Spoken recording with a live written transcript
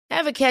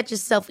Ever catch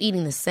yourself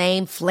eating the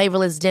same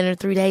flavorless dinner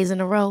 3 days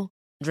in a row?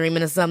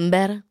 Dreaming of something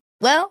better?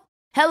 Well,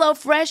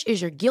 HelloFresh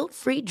is your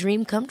guilt-free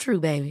dream come true,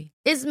 baby.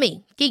 It's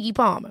me, Keke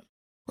Palmer.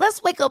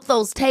 Let's wake up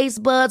those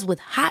taste buds with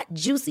hot,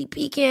 juicy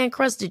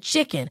pecan-crusted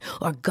chicken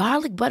or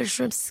garlic butter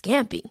shrimp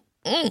scampi.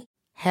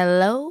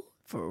 Hello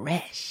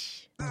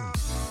Fresh.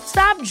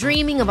 Stop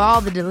dreaming of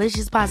all the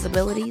delicious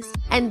possibilities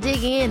and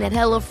dig in at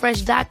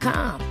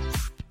HelloFresh.com.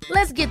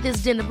 Let's get this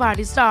dinner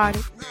party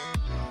started.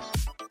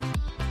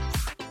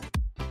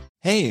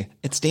 Hey,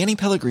 it's Danny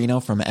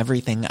Pellegrino from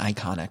Everything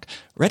Iconic.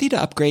 Ready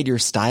to upgrade your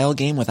style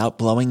game without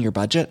blowing your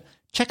budget?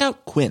 Check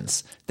out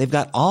Quince. They've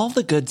got all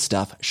the good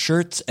stuff,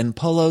 shirts and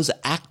polos,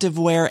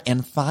 activewear,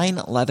 and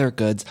fine leather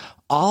goods,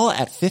 all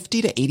at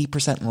 50 to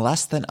 80%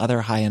 less than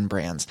other high-end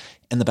brands.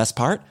 And the best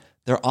part?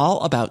 They're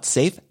all about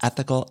safe,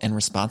 ethical, and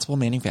responsible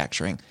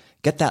manufacturing.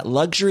 Get that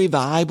luxury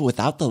vibe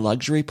without the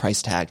luxury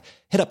price tag.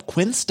 Hit up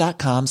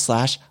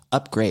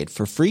quince.com/upgrade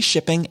for free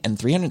shipping and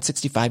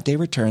 365-day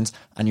returns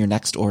on your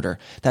next order.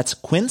 That's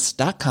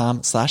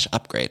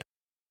quince.com/upgrade.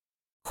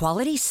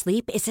 Quality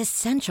sleep is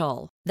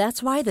essential.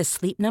 That's why the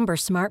Sleep Number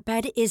Smart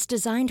Bed is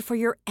designed for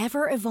your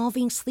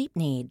ever-evolving sleep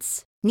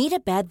needs. Need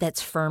a bed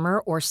that's firmer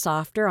or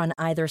softer on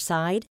either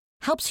side?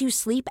 Helps you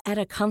sleep at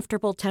a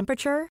comfortable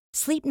temperature?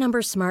 Sleep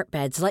Number Smart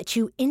Beds let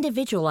you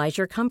individualize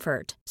your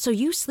comfort, so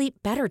you sleep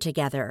better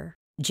together.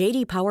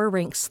 J.D. Power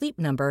ranks Sleep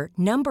Number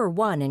number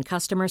 1 in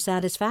customer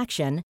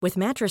satisfaction with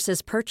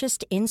mattresses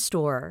purchased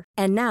in-store.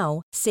 And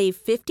now, save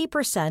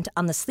 50%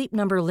 on the Sleep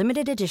Number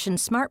Limited Edition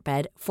Smart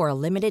Bed for a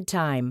limited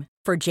time.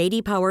 For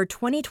J.D. Power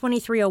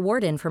 2023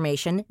 award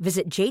information,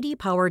 visit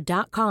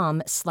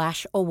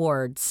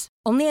jdpower.com/awards.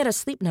 Only at a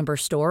Sleep Number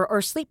store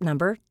or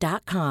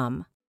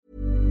sleepnumber.com.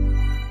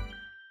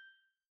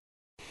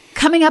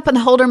 Coming up on the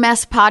Hold or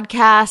Mess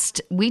podcast,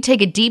 we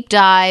take a deep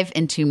dive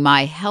into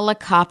my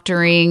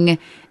helicoptering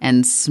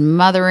and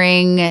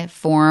smothering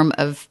form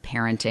of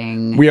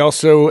parenting. We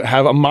also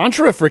have a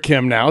mantra for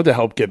Kim now to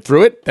help get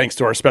through it. Thanks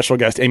to our special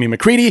guest, Amy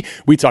McCready.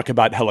 We talk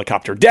about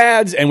helicopter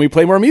dads, and we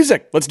play more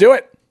music. Let's do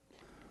it.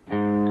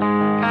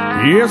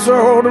 It's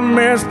a Hold or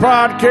Mess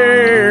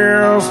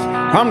podcast.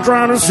 I'm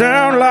trying to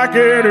sound like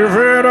Eddie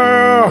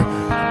Vedder.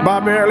 My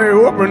belly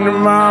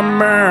opening my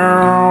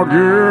mouth.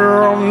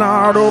 Yeah, I'm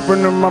not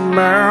opening my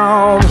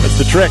mouth. That's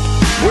the trick.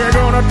 We're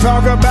going to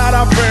talk about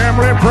our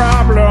family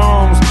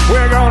problems.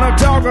 We're going to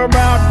talk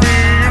about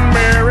being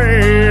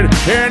married.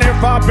 And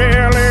if I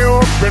barely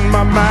open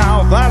my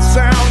mouth, I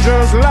sound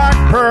just like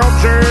Pearl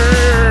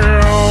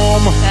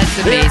Jam.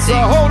 That's amazing. It's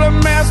a Hold or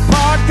Mess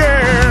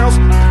podcast.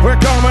 We're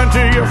coming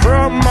to you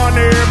from my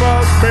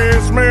neighbor's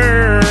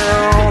basement.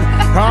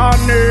 Our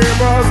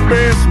neighbor's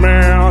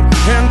basement.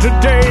 And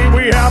today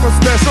we have a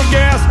special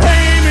guest,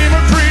 Amy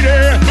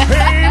McCready.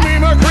 Amy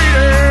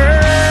McCready.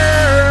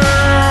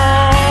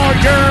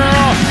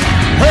 Girl.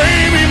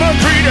 Amy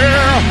McCready.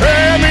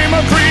 Amy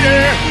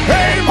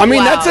McCready. I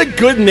mean, that's a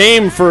good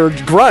name for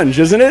grunge,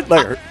 isn't it?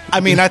 Like,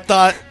 I mean, I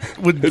thought,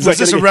 was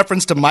this a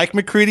reference to Mike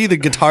McCready, the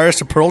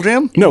guitarist of Pearl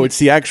Jam? No, it's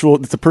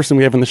the person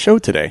we have on the show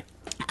today.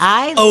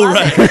 I love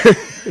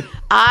it.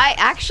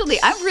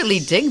 I really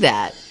dig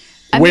that.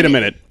 Wait a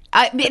minute.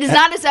 It is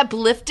not as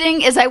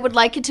uplifting as I would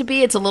like it to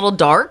be. It's a little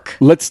dark.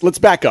 Let's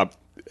back up.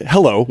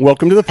 Hello,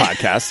 welcome to the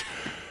podcast.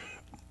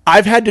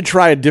 I've had to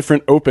try a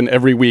different open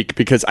every week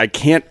because I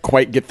can't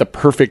quite get the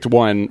perfect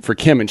one for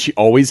Kim, and she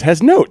always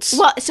has notes.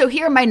 Well, so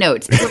here are my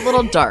notes. It's a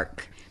little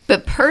dark.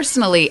 But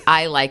personally,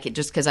 I like it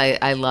just because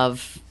I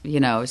love,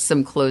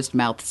 some closed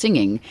mouth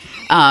singing.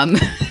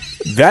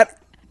 That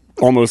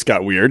almost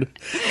got weird.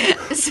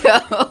 So,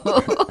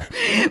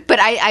 but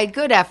I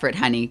good effort,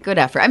 honey. Good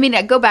effort. I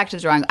mean, go back to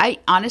the drawing. I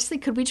honestly,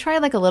 could we try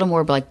like a little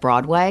more like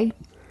Broadway?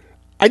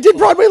 I did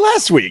Broadway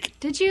last week.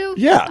 Did you?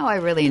 Yeah. Oh, I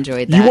really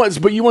enjoyed that.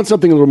 But you want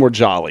something a little more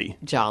jolly.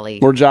 Jolly.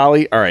 More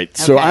jolly? All right.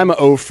 So Okay. I'm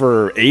 0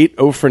 for 8,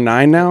 0 for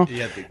 9 now.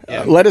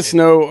 Let us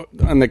know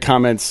in the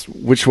comments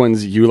which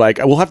ones you like.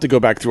 We'll have to go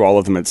back through all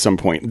of them at some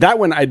point. That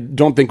one I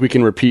don't think we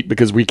can repeat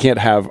because we can't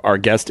have our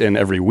guest in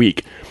every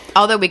week.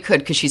 Although we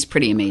could because she's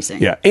pretty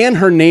amazing. Yeah. And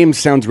her name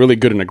sounds really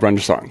good in a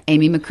grunge song.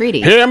 Amy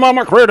McCready. Hey,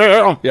 Mama McCready.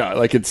 Yeah,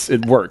 like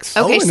it works.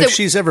 Okay, and so if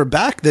she's ever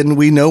back, then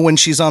we know when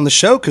she's on the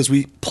show because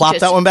we plop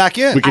that one back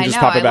in. We can just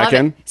pop it back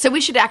in. So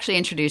we should actually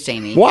introduce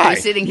Amy. Why?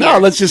 Who's sitting here No,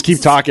 let's just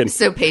keep talking.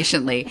 so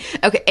patiently.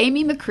 Okay,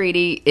 Amy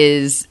McCready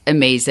is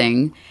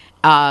amazing.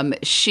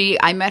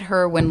 I met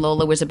her when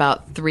Lola was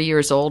about 3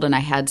 years old, and I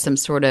had some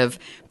sort of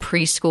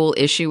preschool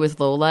issue with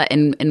Lola.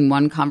 And in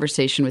one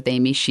conversation with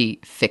Amy, she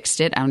fixed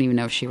it. I don't even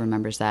know if she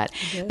remembers that.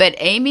 Okay. But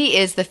Amy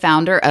is the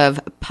founder of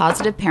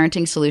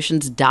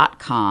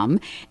PositiveParentingSolutions.com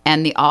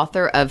and the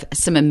author of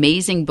some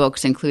amazing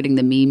books, including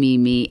The Me, Me,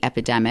 Me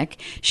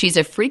Epidemic. She's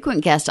a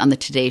frequent guest on the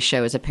Today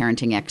Show as a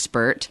parenting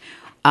expert.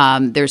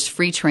 There's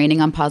free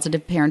training on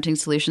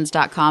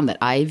positiveparenting.solutions.com that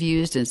I've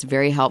used, and it's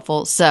very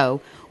helpful.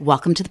 So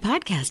welcome to the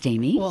podcast,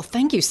 Amy. Well,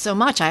 thank you so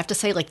much. I have to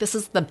say, this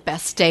is the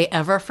best day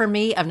ever for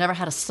me. I've never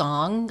had a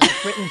song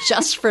written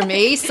just for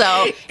me,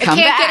 so it can't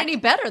get any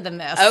better than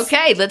this.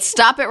 Okay, let's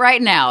stop it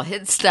right now.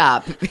 Hit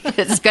stop.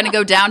 It's going to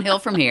go downhill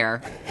from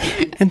here.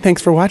 And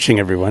thanks for watching,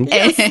 everyone.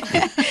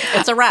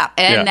 It's a wrap.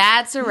 And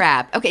that's a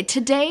wrap. Okay,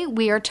 today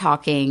we are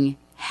talking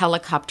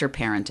helicopter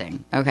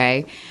parenting,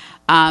 okay?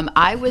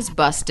 I was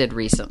busted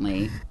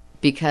recently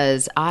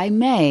because I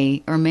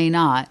may or may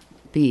not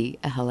be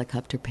a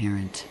helicopter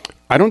parent.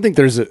 I don't think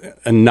there's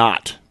a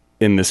not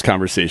in this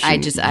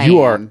conversation.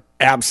 You are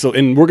absolutely,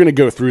 and we're going to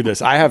go through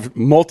this. I have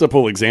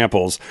multiple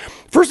examples.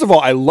 First of all,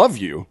 I love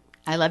you.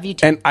 I love you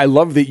too. And I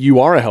love that you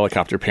are a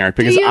helicopter parent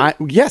because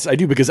yes, I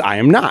do, because I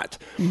am not.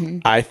 Mm-hmm.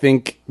 I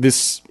think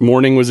this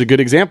morning was a good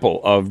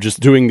example of just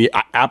doing the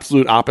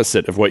absolute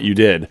opposite of what you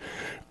did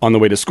on the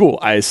way to school.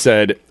 I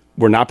said,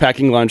 we're not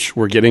packing lunch,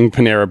 we're getting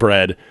Panera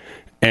bread,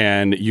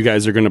 and you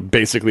guys are going to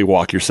basically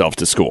walk yourself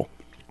to school.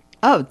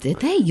 Oh, did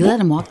they? You let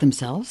them walk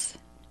themselves?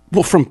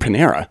 Well, from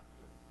Panera.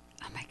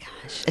 Oh my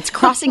gosh. It's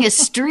crossing a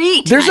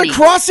street. There's a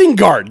crossing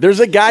guard. There's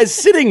a guy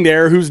sitting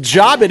there whose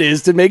job it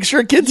is to make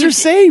sure kids are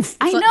safe.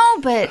 I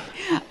know, but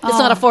it's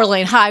not a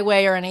 4-lane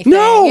highway or anything.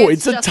 No,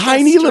 it's a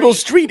tiny little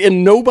street,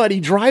 and nobody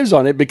drives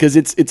on it because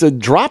it's a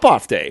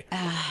drop-off day.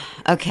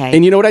 Okay.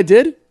 And you know what I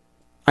did?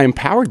 I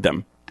empowered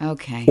them.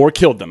 Okay. Or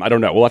killed them. I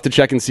don't know. We'll have to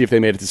check and see if they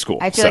made it to school.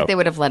 I feel like they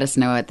would have let us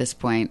know at this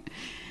point.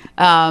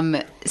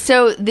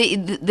 So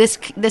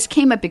this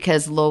came up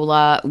because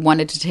Lola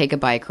wanted to take a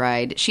bike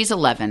ride. She's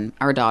 11,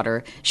 our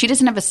daughter. She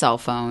doesn't have a cell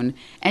phone.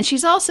 And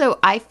she's also,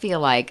 I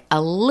feel like,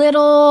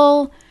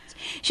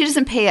 she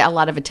doesn't pay a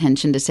lot of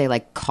attention to, say,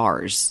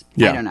 cars.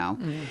 Yeah. I don't know.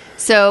 Mm.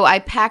 So I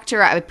packed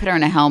her, I put her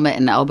in a helmet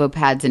and elbow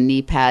pads and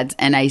knee pads,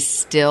 and I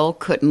still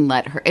couldn't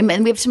let her. And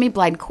we have so many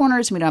blind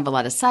corners, and we don't have a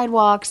lot of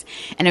sidewalks.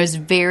 And I was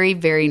very,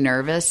 very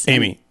nervous.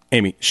 Amy,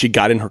 she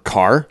got in her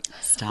car.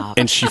 Stop.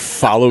 And she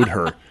followed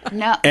her.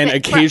 No, and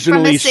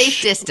occasionally from a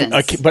safe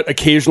distance. But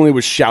occasionally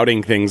was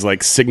shouting things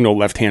like signal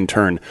left-hand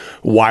turn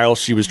while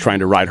she was trying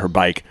to ride her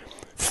bike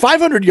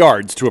 500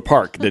 yards to a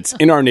park that's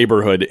in our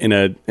neighborhood in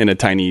a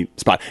tiny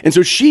spot. And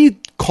so she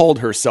called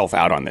herself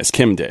out on this.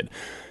 Kim did.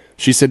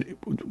 She said,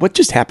 "What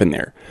just happened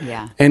there?"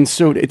 Yeah. And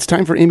so it's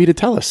time for Amy to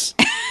tell us.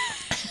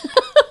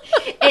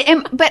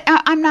 But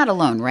I'm not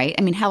alone, right?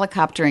 I mean,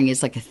 helicoptering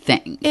is like a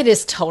thing. It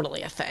is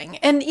totally a thing.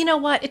 And you know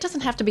what? It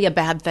doesn't have to be a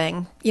bad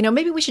thing.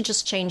 Maybe we should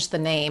just change the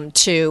name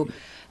to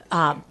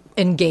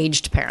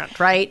engaged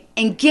parent, right?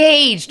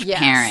 Engaged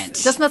parent.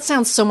 Doesn't that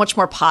sound so much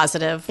more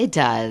positive? It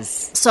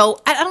does.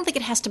 So I don't think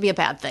it has to be a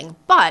bad thing.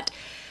 But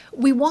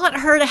we want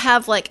her to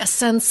have a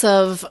sense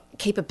of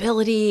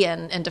capability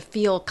and to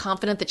feel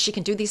confident that she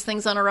can do these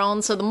things on her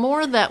own. So the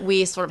more that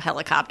we sort of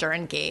helicopter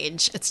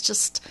engage,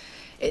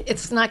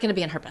 it's not going to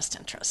be in her best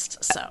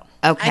interest. So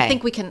okay. I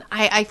think we can,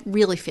 I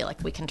really feel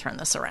like we can turn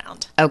this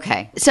around.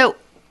 Okay. So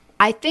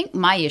I think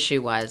my issue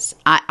was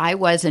I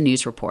was a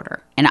news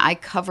reporter, and I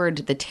covered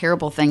the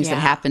terrible things that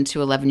happen to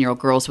 11-year-old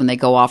girls when they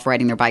go off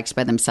riding their bikes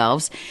by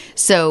themselves.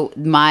 So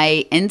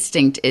my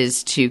instinct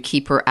is to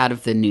keep her out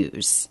of the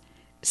news.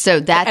 So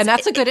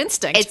that's a good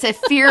instinct. It's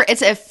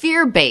a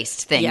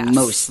fear-based thing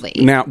mostly.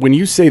 Now, when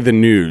you say the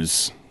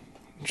news,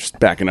 just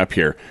backing up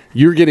here,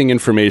 you're getting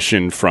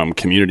information from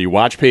community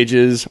watch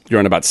pages.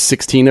 You're on about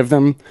 16 of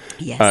them.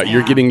 Yes,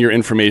 you're getting your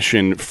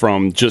information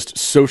from just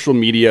social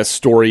media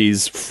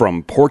stories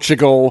from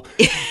Portugal.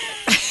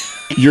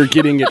 You're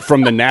getting it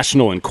from the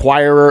National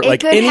Enquirer.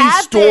 Any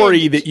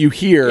story that you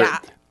hear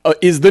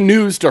is the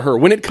news to her.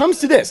 When it comes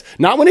to this,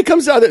 not when it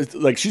comes to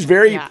other, she's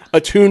very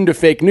attuned to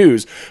fake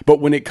news. But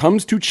when it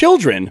comes to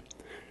children,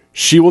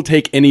 she will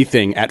take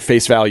anything at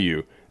face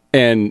value,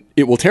 and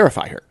it will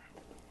terrify her.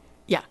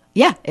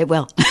 Yeah, it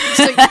will.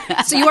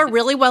 So you are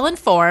really well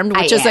informed,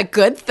 which is a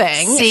good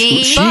thing.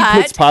 See? She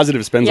puts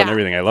positive spins on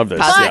everything. I love this.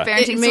 Positive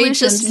parenting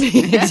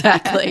solutions.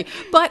 Exactly.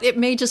 But it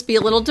may just be a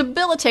little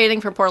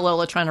debilitating for poor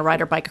Lola trying to ride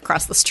her bike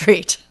across the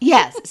street.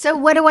 Yes. So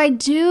what do I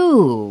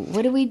do?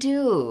 What do we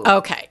do?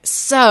 Okay.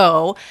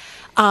 So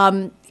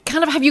kind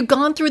of have you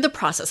gone through the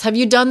process? Have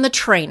you done the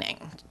training?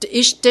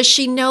 Does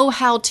she know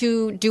how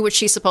to do what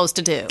she's supposed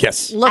to do?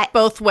 Yes. Look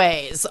both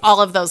ways, all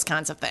of those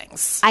kinds of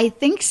things. I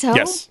think so.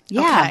 Yes.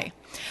 Yeah. Okay.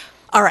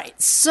 All right.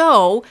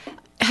 So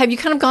have you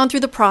kind of gone through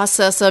the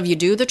process of you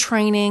do the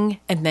training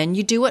and then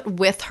you do it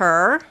with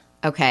her?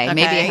 Okay.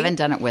 Maybe I haven't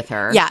done it with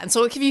her. Yeah. And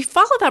so if you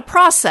follow that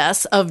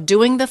process of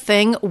doing the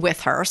thing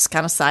with her,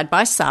 kind of side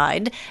by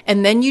side,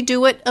 and then you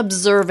do it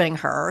observing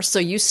her. So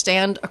you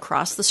stand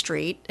across the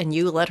street and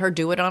you let her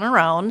do it on her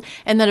own.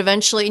 And then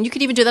eventually, and you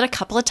could even do that a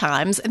couple of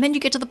times. And then you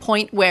get to the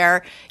point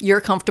where you're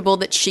comfortable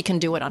that she can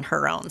do it on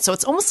her own. So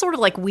it's almost sort of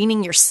like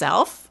weaning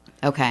yourself.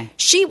 Okay.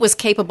 She was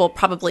capable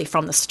probably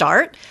from the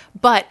start,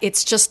 but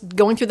it's just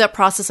going through that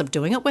process of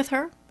doing it with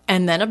her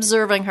and then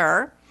observing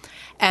her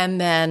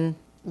and then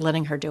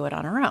letting her do it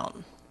on her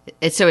own.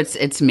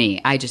 It's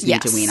me. I just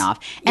need to wean off.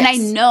 And I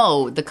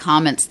know the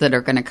comments that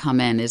are going to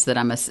come in is that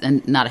I'm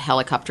not a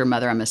helicopter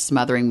mother. I'm a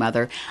smothering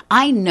mother.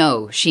 I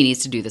know she needs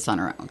to do this on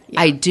her own.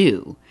 Yeah. I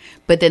do.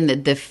 But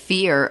then the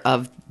fear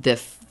of the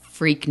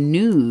freak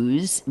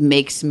news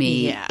makes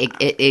me,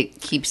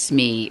 it keeps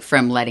me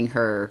from letting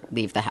her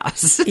leave the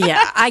house.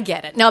 Yeah, I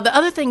get it. Now, the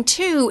other thing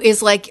too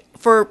is like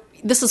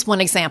this is one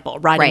example,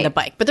 riding the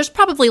bike, but there's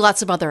probably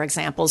lots of other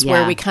examples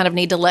where we kind of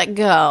need to let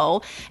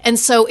go. And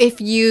so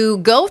if you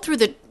go through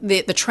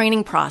the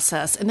training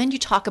process and then you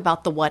talk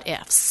about the what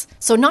ifs,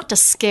 so not to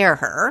scare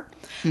her,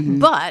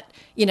 but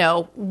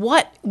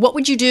what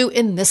would you do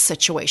in this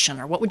situation,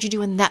 or what would you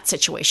do in that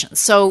situation?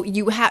 So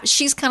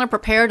she's kind of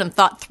prepared and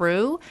thought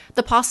through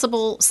the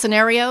possible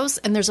scenarios,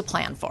 and there's a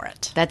plan for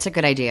it. That's a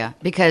good idea,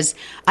 because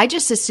I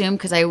just assumed,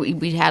 because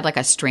we had like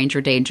a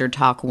stranger danger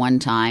talk one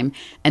time,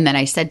 and then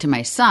I said to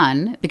my son,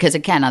 because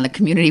again on the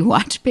community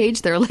watch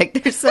page they're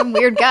like, there's some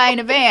weird guy in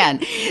a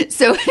van.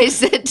 So I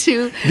said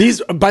to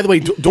these. By the way,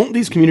 don't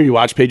these community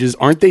watch pages,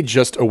 aren't they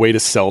just a way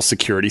to sell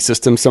security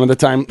systems some of the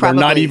time? Probably.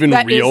 They're not even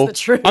that real. Is the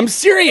truth. I'm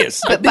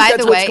serious. But by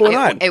the way,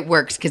 it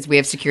works because we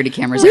have security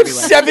cameras everywhere. We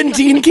have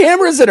 17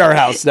 cameras at our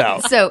house now.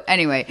 So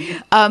anyway,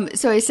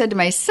 so I said to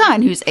my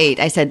son, who's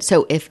 8, I said,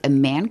 so if a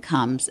man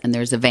comes and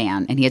there's a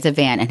van, and he has a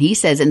van, and he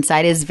says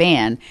inside his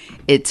van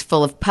it's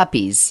full of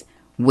puppies,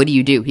 what do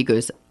you do? He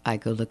goes, I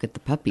go look at the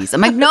puppies.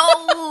 I'm like, no.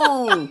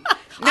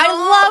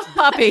 I love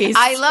puppies.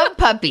 I love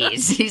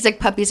puppies. He's like,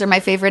 puppies are my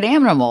favorite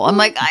animal. I'm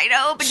like, I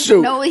know,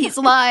 but he's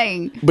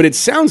lying. But it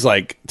sounds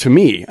like, to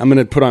me, I'm going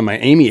to put on my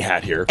Amy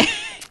hat here,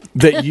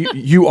 that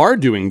you are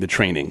doing the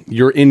training.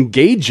 You're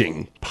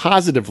engaging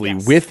positively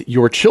with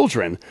your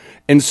children.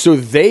 And so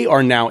they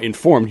are now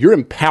informed. You're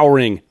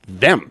empowering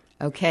them.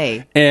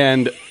 Okay.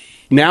 And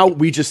now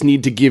we just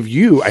need to give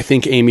you, I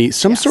think, Amy,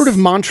 some sort of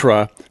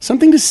mantra,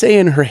 something to say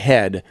in her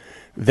head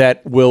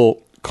that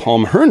will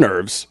calm her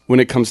nerves when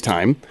it comes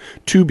time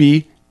to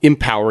be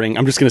empowering.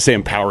 I'm just going to say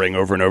empowering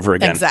over and over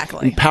again.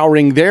 Exactly.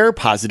 Empowering their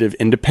positive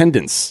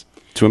independence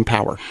to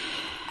empower.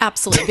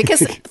 Absolutely.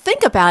 Because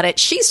think about it.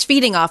 She's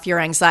feeding off your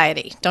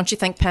anxiety. Don't you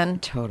think, Penn?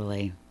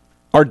 Totally.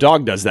 Our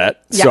dog does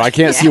that. So I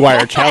can't see why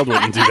our child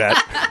wouldn't do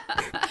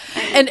that.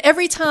 And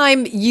every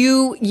time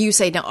you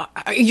say, no,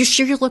 are you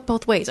sure you look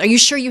both ways? Are you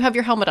sure you have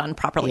your helmet on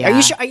properly?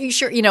 Yeah. Are you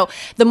sure?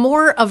 The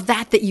more of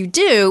that you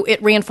do,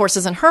 it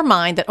reinforces in her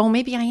mind that, oh,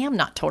 maybe I am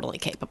not totally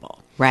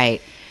capable.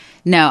 Right.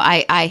 No,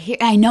 I hear,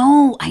 I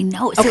know.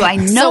 So okay. I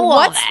know so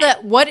all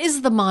that. What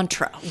is the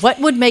mantra?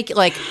 What would make it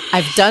like,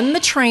 I've done the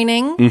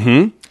training.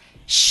 Mm-hmm.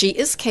 She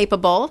is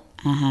capable.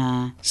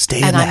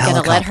 Stay and in the I'm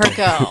going to let her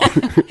go.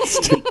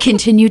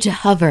 Continue to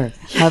hover.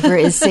 Hover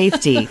is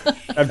safety.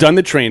 I've done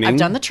the training.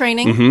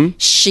 Mm-hmm.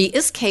 She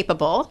is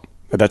capable.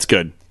 That's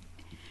good.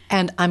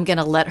 And I'm going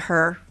to let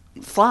her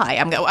fly.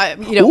 I'm going to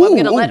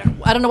let her.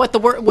 I don't know what the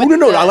word.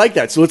 No. I like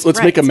that. So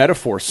let's make a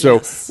metaphor. So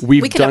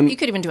you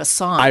could even do a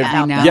song.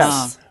 I know.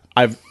 Yes,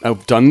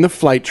 I've done the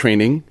flight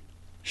training.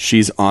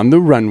 She's on the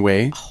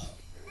runway.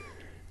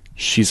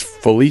 She's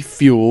fully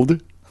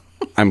fueled.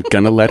 I'm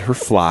gonna let her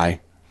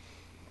fly.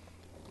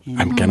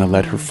 I'm gonna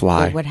let her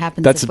fly. What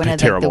happens That's if one of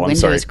terrible. the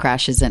windows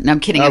crashes in? No, I'm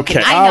kidding. Okay.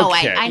 I know.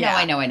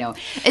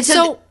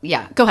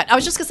 And go ahead. I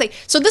was just gonna say.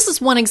 So this is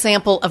one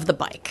example of the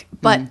bike,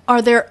 but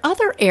are there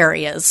other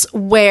areas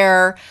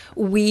where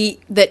we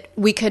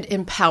could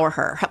empower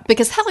her?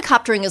 Because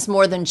helicoptering is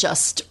more than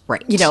just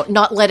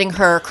not letting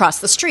her cross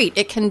the street.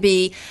 It can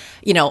be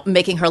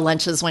making her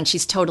lunches when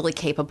she's totally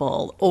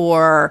capable,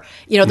 or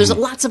there's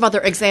lots of other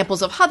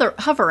examples of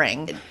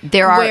hovering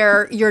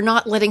where you're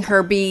not letting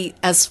her be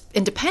as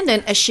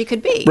independent as she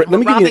could be.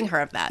 We're robbing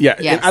her of that. Yeah,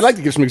 yes. And I'd like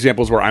to give some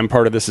examples where I'm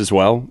part of this as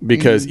well,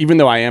 because even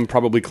though I am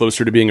probably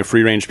closer to being a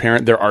free-range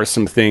parent, there are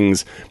some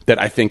things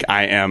that I think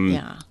I am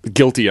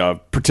guilty of,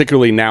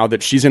 particularly now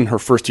that she's in her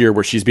first year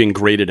where she's being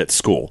graded at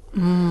school.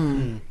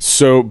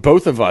 So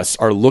both of us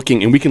are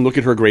looking, and we can look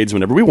at her grades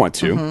whenever we want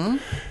to,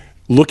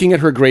 looking at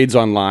her grades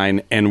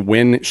online, and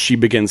when she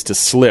begins to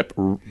slip,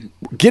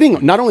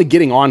 not only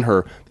getting on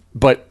her,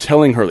 but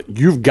telling her,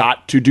 you've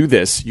got to do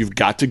this. You've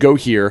got to go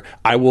here.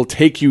 I will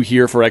take you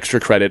here for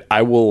extra credit.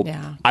 I will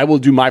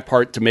do my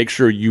part to make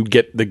sure you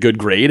get the good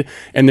grade.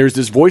 And there's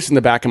this voice in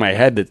the back of my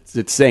head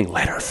that's saying,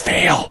 let her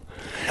fail.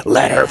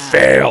 Let her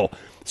fail.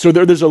 So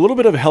there's a little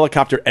bit of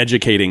helicopter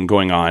educating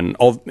going on.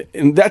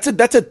 And that's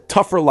a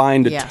tougher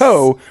line to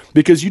toe,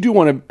 because you do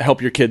want to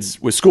help your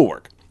kids with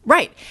schoolwork.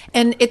 Right.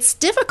 And it's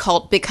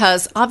difficult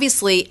because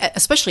obviously,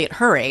 especially at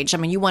her age,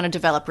 you want to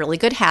develop really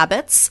good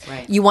habits.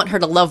 Right. You want her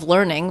to love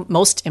learning,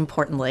 most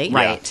importantly.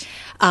 Right.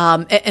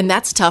 And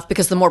that's tough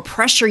because the more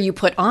pressure you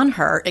put on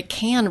her, it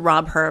can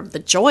rob her of the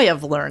joy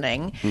of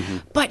learning.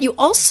 But you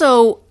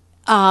also,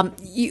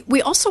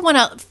 we also want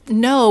to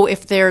know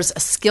if there's a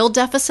skill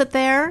deficit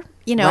there.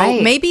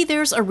 Maybe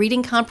there's a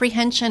reading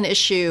comprehension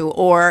issue,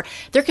 or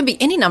there can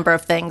be any number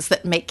of things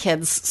that make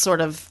kids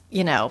sort of,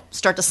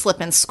 start to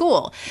slip in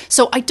school.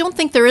 So I don't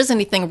think there is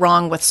anything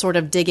wrong with sort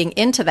of digging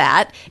into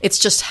that. It's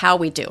just how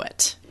we do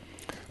it.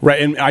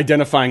 Right, and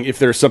identifying if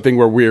there's something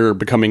where we're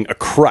becoming a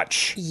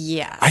crutch.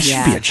 Yes. I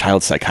should be a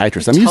child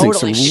psychiatrist. I'm Totally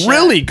using some should.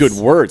 really good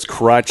words.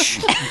 Crutch.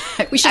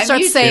 We should I'm start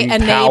using saying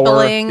empower.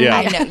 enabling. Yeah.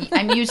 I know.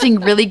 I'm using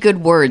really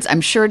good words.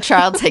 I'm sure a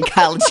child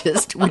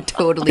psychologist would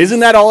totally.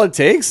 Isn't that all it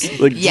takes?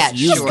 Like, Yeah, just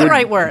use sure. good The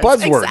right words.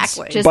 Buzzwords.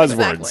 Exactly. Just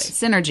Buzzwords.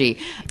 synergy.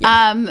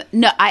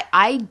 No,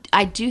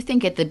 I do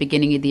think at the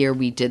beginning of the year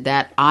we did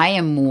that. I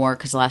am more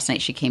because last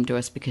night she came to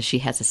us because she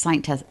has a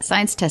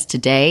science test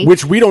today.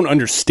 Which we don't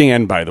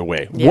understand, by the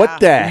way. What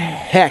the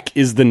heck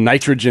is the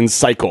nitrogen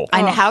cycle?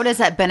 And how does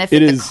that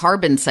benefit It the is-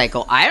 carbon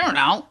cycle? I don't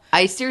know.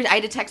 I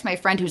had to text my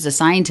friend who's a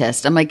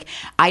scientist. I'm like,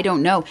 I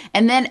don't know.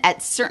 And then at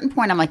a certain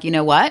point, I'm like, you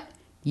know what?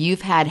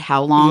 You've had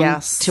how long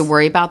Yes. to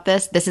worry about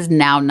this? This is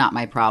now not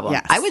my problem.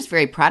 Yes. I was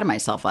very proud of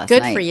myself last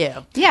Good night. for you.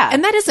 Yeah.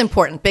 And that is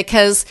important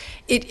because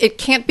it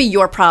can't be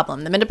your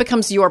problem. The minute it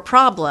becomes your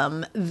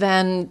problem,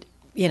 then,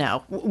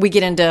 we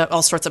get into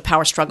all sorts of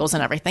power struggles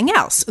and everything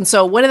else. And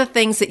so one of the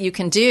things that you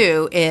can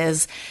do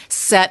is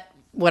set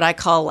what I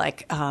call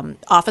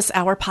office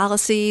hour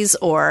policies,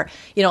 or,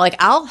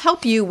 I'll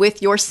help you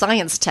with your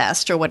science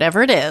test or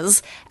whatever it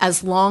is,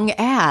 as long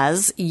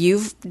as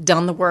you've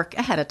done the work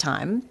ahead of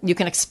time. You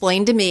can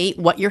explain to me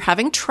what you're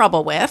having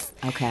trouble with.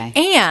 Okay.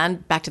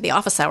 And back to the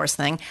office hours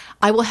thing,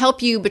 I will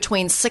help you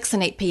between 6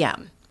 and 8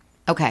 p.m.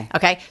 Okay.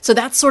 Okay. So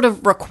that sort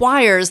of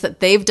requires that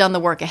they've done the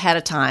work ahead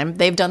of time.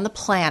 They've done the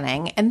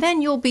planning, and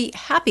then you'll be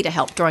happy to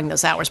help during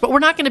those hours. But we're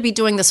not going to be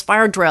doing this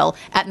fire drill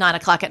at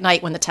 9:00 at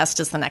night when the test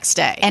is the next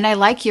day. And I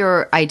like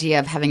your idea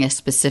of having a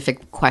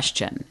specific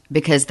question,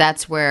 because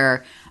that's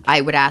where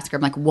I would ask her,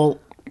 I'm like, well,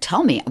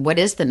 tell me, what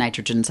is the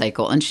nitrogen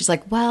cycle? And she's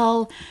like,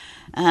 well,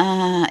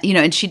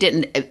 and she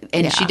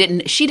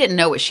didn't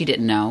know what she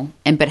didn't know.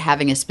 But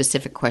having a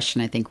specific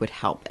question, I think, would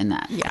help in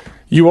that. Yeah.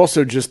 You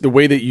also just, the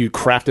way that you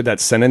crafted that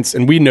sentence,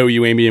 and we know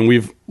you, Amy, and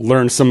we've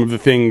learned some of the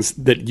things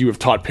that you have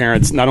taught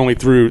parents, not only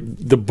through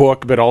the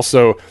book, but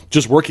also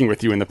just working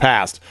with you in the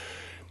past.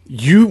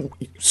 You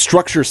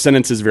structure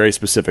sentences very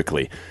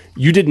specifically.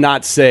 You did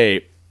not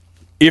say,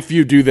 if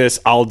you do this,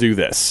 I'll do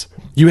this.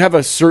 You have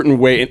a certain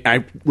way, and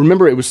I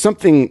remember it was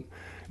something.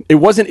 It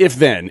wasn't if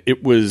then.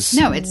 It was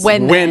No, it's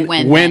when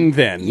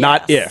then,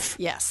 not if.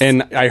 Yes.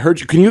 And I heard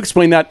you. Can you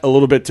explain that a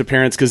little bit to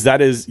parents, because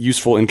that is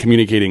useful in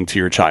communicating to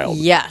your child?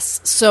 Yes.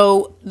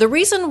 So the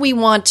reason we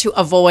want to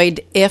avoid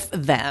if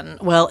then,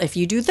 well, if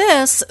you do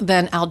this,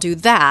 then I'll do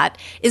that,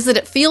 is that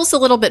it feels a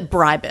little bit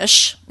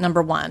bribish,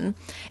 number one.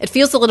 It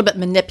feels a little bit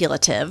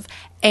manipulative.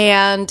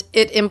 And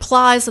it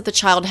implies that the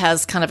child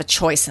has kind of a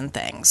choice in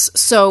things.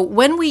 So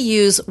when we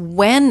use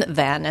when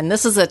then, and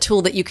this is a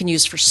tool that you can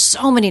use for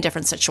so many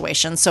different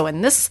situations. So in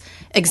this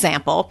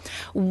example,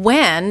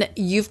 when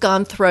you've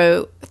gone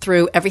through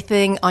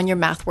everything on your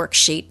math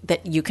worksheet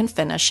that you can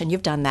finish, and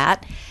you've done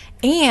that,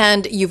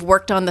 and you've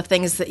worked on the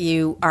things that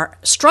you are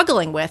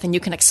struggling with, and you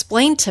can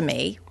explain to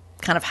me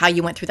kind of how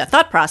you went through that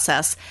thought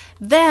process,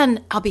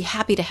 then I'll be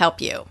happy to help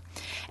you.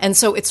 And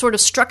so it sort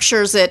of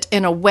structures it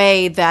in a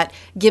way that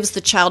gives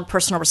the child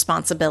personal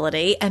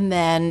responsibility, and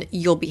then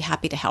you'll be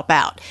happy to help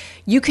out.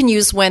 You can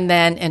use when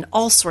then in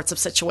all sorts of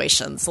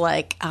situations,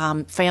 like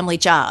family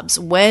jobs.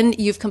 When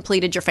you've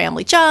completed your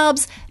family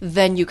jobs,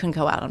 then you can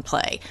go out and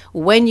play.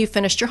 When you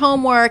finished your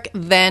homework,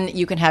 then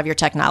you can have your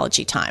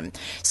technology time.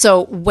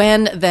 So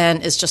when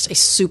then is just a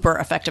super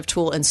effective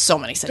tool in so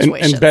many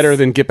situations. And better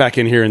than get back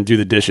in here and do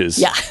the dishes.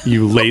 Yeah.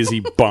 You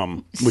lazy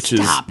bum, which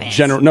Stop is it.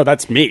 general. No,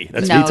 that's me.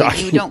 That's me No,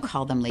 talking. you don't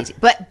call them lazy.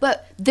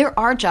 But there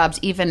are jobs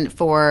even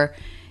for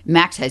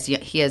Max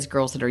he has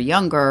girls that are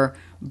younger,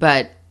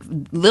 but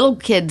little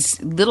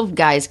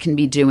guys can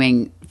be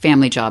doing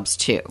family jobs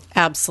too.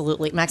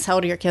 Absolutely. Max, how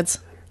old are your kids?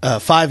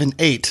 5 and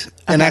 8.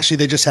 And actually,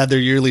 they just had their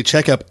yearly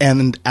checkup.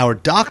 And our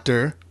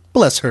doctor,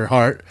 bless her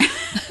heart,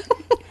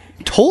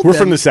 told We're them...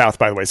 from the South,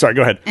 by the way. Sorry,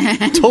 go ahead.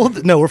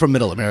 No, we're from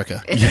Middle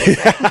America.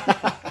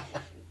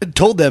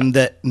 Told them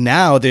that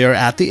now they are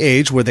at the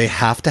age where they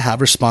have to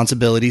have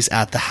responsibilities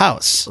at the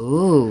house.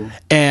 Ooh.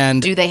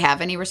 And Do they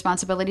have any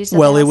responsibilities? at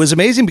well, the it house? was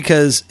amazing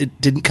because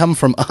it didn't come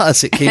from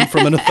us. It came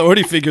from an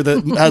authority figure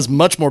that has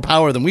much more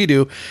power than we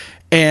do.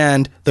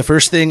 And the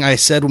first thing I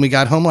said when we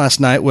got home last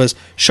night was,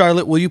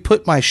 Charlotte, will you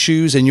put my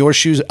shoes and your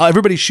shoes,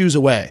 everybody's shoes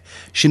away?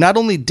 She not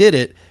only did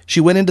it, she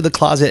went into the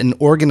closet and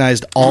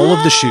organized all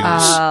of the shoes.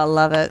 I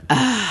love it.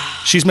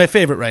 She's my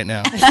favorite right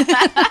now.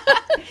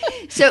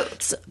 So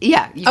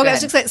yeah. You Okay, go I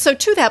was just saying, so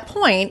to that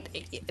point,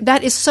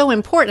 that is so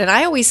important. And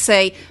I always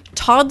say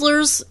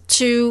toddlers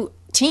to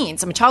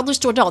teens, toddlers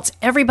to adults,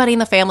 everybody in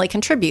the family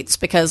contributes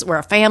because we're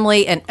a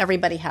family and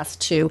everybody has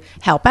to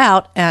help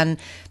out and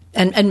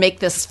make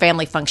this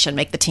family function,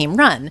 make the team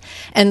run.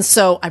 And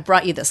so I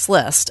brought you this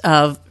list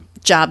of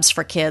jobs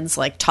for kids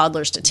like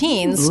toddlers to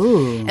teens.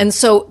 Ooh. And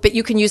so, but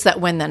you can use that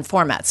when then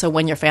format. So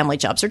when your family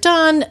jobs are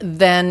done,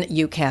 then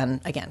you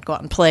can, again, go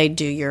out and play,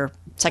 do your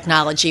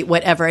technology,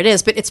 whatever it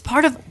is, but it's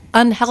part of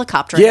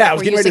unhelicoptering. Yeah, like I was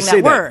we're getting ready to using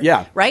say that. word,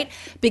 Yeah. right?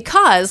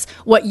 Because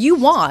what you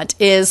want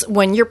is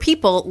when your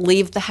people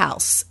leave the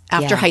house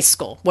after high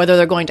school, whether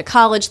they're going to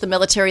college, the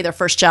military, their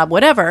first job,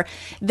 whatever,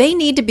 they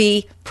need to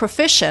be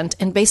proficient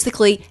in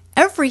basically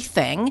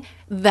everything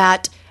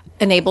that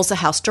enables a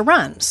house to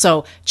run.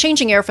 So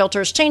changing air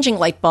filters, changing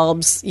light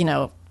bulbs,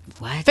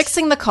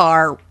 fixing the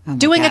car,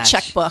 doing gosh. a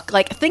checkbook.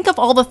 Like, think of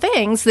all the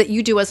things that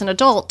you do as an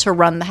adult to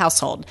run the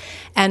household.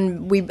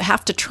 And we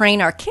have to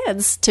train our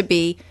kids to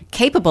be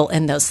capable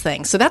in those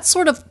things. So that's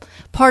sort of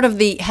part of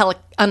the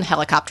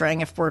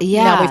unhelicoptering, if we're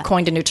now we've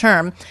coined a new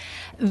term,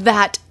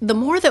 that the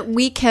more that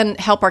we can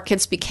help our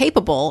kids be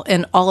capable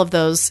in all of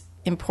those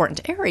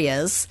important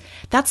areas,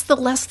 that's the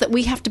less that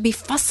we have to be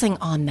fussing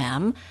on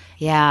them.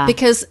 Yeah.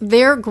 Because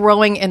they're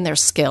growing in their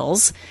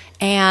skills,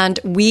 and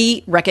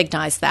we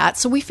recognize that,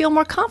 so we feel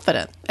more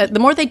confident. The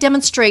more they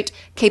demonstrate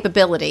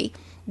capability,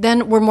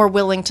 then we're more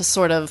willing to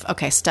sort of,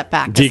 step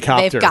back.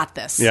 Decopter. They've got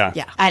this. Yeah.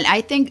 And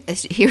I think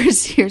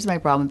here's my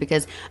problem,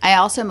 because I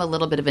also am a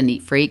little bit of a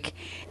neat freak.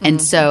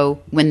 And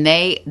so when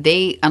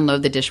they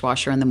unload the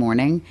dishwasher in the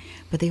morning,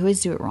 but they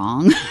always do it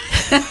wrong.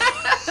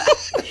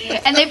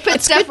 And they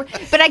put stuff,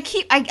 but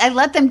I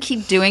let them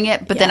keep doing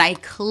it, but then I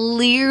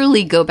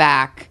clearly go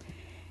back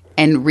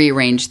and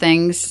rearrange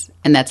things,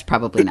 and that's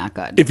probably not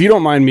good. If you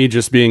don't mind me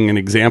just being an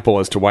example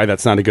as to why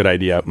that's not a good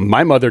idea,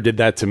 my mother did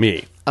that to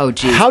me. Oh,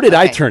 geez. How did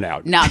I turn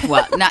out? Not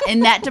well. Not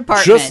in that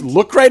department. Just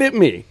look right at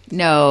me.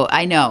 No,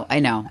 I know.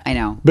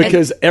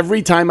 Because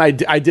every time I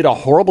did a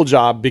horrible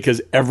job,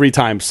 because every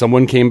time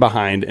someone came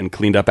behind and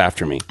cleaned up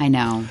after me. I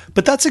know.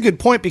 But that's a good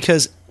point,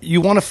 because you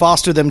want to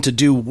foster them to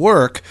do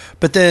work,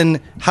 but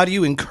then how do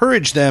you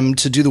encourage them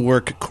to do the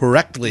work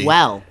correctly?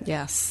 Well,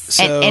 Yes.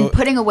 So, and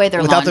putting away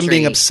their without laundry. them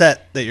being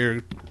upset that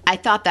you're... I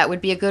thought that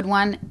would be a good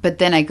one, but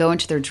then I go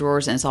into their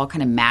drawers and it's all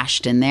kind of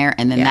mashed in there,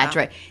 and then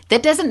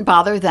that doesn't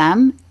bother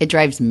them. It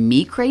drives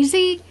me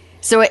crazy.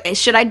 So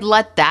should I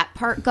let that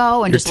part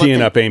go and You're just let teeing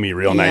them- up Amy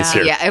real nice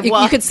here. Yeah,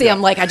 You could see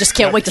I'm like, I just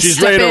can't wait to She's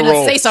step ready to in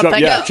roll. and say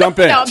something. Jump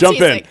in. No, I'm Jump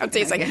teasing. in. I'm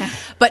teasing.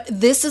 But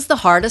this is the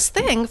hardest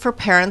thing for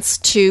parents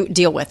to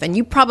deal with. And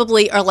you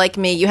probably are like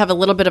me. You have a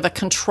little bit of a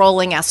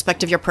controlling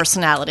aspect of your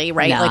personality,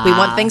 right? Like, we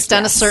want things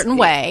done a certain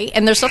way.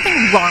 And there's nothing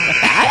wrong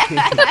with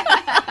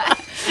that.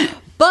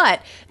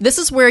 But this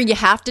is where you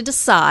have to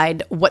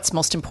decide what's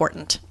most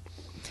important.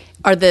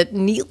 Are the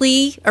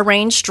neatly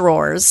arranged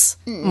drawers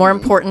more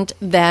important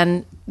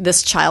than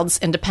this child's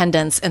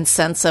independence and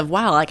sense of,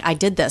 wow, like, I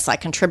did this, I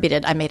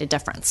contributed, I made a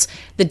difference?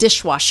 The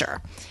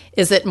dishwasher.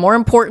 Is it more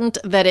important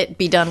that it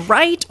be done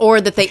right, or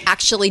that they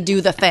actually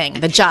do the thing,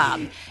 the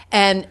job?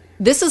 And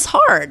this is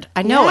hard.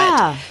 I know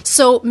it.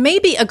 So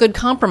maybe a good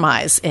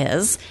compromise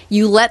is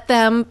you let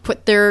them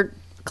put their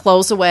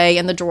clothes away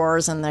in the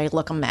drawers and they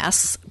look a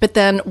mess. But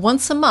then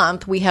once a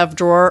month, we have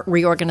drawer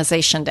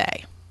reorganization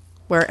day,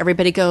 where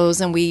everybody goes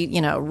and we,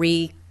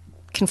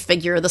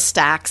 reconfigure the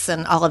stacks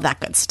and all of that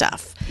good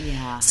stuff.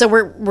 Yeah. So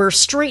we're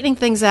straightening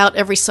things out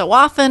every so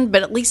often,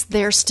 but at least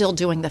they're still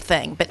doing the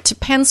thing. But to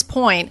Penn's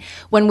point,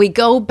 when we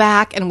go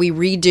back and we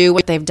redo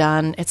what they've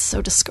done, it's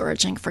so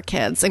discouraging for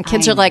kids. And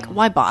kids are like,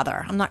 why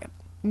bother?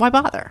 Why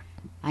bother?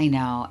 I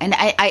know. And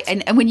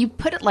and when you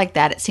put it like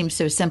that, it seems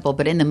so simple,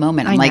 but in the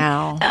moment I'm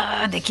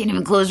know. they can't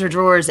even close their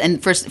drawers,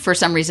 and for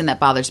some reason that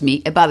bothers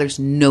me. It bothers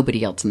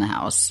nobody else in the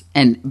house.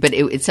 But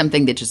it's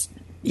something that just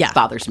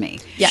bothers me.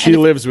 Yeah, She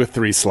lives with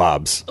 3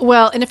 slobs.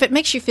 Well, and if it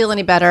makes you feel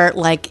any better,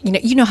 like,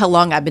 you know how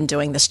long I've been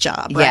doing this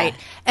job, right? Yeah.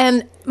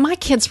 And my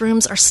kids'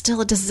 rooms are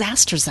still a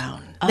disaster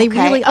zone. They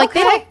really,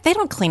 they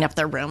don't clean up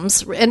their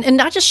rooms,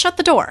 and I just shut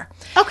the door.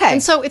 Okay.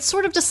 And so it's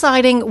sort of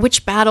deciding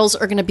which battles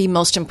are going to be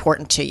most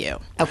important to you.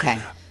 Okay.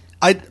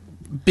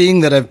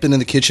 Being that I've been in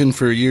the kitchen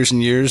for years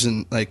and years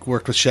and like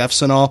worked with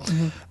chefs and all,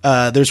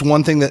 there's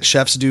one thing that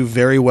chefs do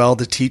very well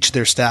to teach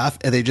their staff,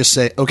 and they just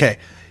say, okay,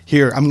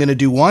 here, I'm going to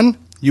do one.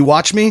 You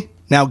watch me,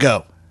 now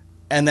go.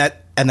 And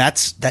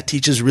that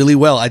teaches really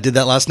well. I did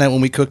that last night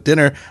when we cooked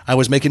dinner. I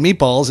was making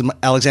meatballs, and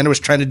Alexander was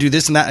trying to do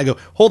this and that. I go,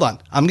 hold on,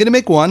 I'm going to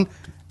make one.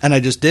 And I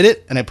just did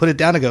it, and I put it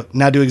down. I go,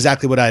 now do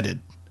exactly what I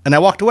did. And I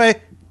walked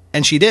away,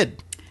 and she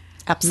did.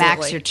 Absolutely.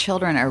 Max, your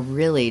children are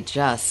really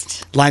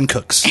just Line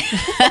cooks.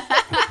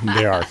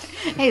 They are.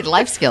 hey,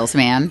 life skills,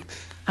 man.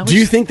 Do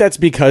you think that's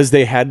because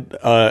they had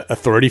an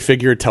authority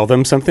figure tell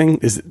them something?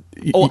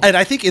 And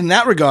I think in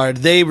that regard,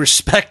 they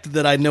respect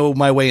that I know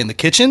my way in the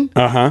kitchen.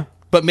 Uh-huh.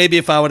 But maybe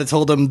if I would have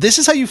told them, this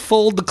is how you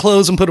fold the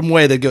clothes and put them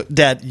away, they'd go,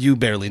 Dad, you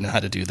barely know how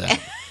to do that.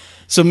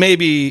 So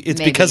maybe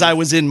it's because I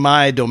was in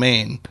my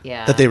domain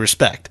that they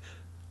respect.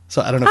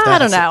 So I don't know if I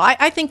don't know.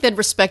 I think they'd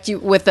respect you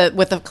with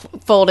the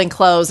folding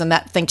clothes and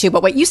that thing too.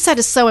 But what you said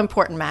is so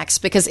important, Max,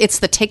 because it's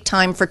the take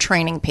time for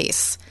training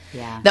piece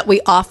that we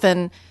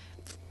often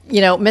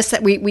miss,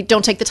 that we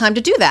don't take the time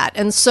to do that.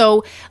 And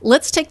so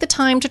let's take the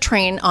time to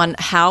train on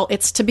how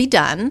it's to be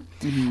done,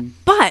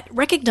 but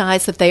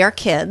recognize that they are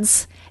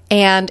kids,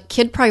 and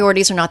kid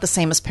priorities are not the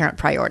same as parent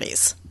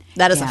priorities.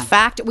 That is a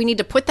fact. We need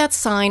to put that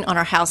sign on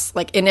our house,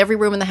 like in every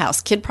room in the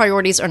house. Kid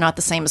priorities are not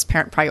the same as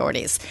parent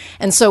priorities.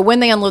 And so when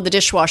they unload the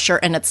dishwasher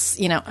and it's,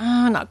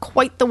 not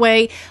quite the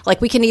way,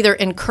 like we can either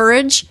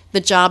encourage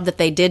the job that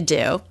they did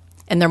do,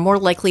 and they're more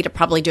likely to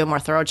probably do a more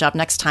thorough job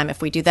next time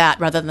if we do that,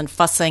 rather than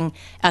fussing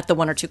at the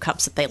 1 or 2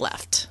 cups that they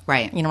left.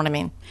 Right. You know what I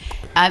mean?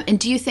 And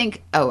do you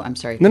think? Oh, I'm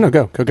sorry. No,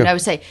 go. But I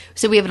would say,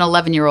 so we have an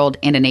 11-year-old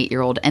and an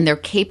 8-year-old, and they're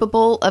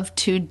capable of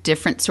 2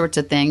 different sorts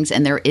of things.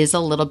 And there is a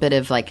little bit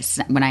of like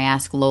when I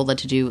ask Lola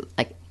to do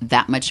like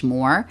that much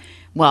more,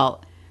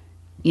 well,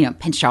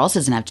 Prince Charles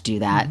doesn't have to do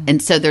that.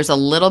 And so there's a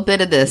little bit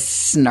of this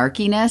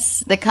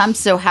snarkiness that comes.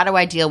 So how do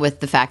I deal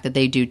with the fact that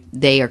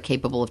they are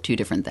capable of 2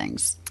 different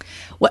things?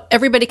 Well,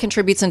 everybody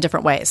contributes in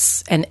different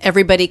ways, and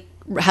everybody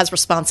has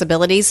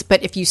responsibilities.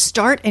 But if you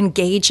start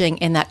engaging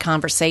in that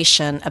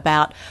conversation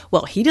about,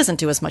 well, he doesn't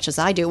do as much as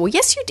I do. Well,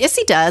 yes,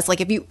 he does.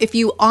 Like if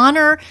you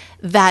honor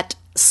that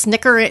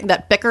snickering,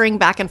 that bickering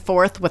back and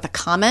forth with a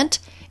comment,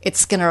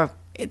 it's gonna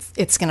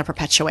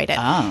perpetuate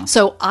it.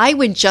 So I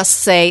would just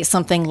say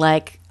something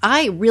like,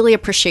 I really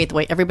appreciate the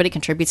way everybody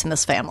contributes in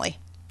this family.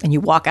 And you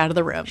walk out of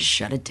the room.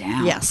 Shut it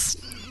down. Yes.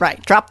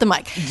 Right. Drop the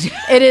mic.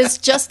 It is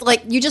just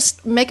like you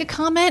just make a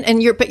comment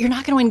but you're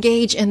not going to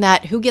engage in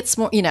that who gets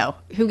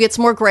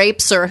more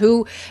grapes or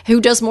who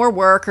does more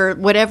work or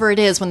whatever it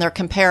is when they're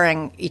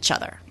comparing each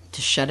other.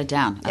 To shut it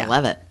down. I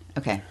love it.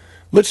 Okay.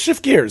 Let's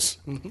shift gears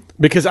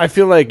because I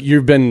feel like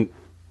you've been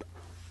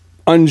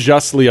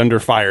unjustly under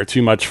fire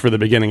too much for the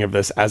beginning of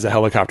this as a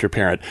helicopter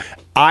parent.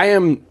 I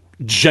am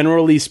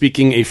generally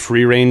speaking a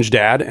free-range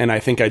dad, and I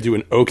think I do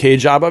an okay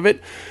job of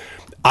it.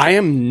 I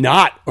am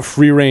not a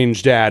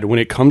free-range dad when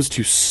it comes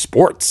to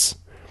sports.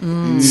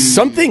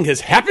 Something has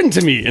happened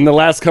to me in the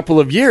last couple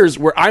of years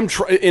where I'm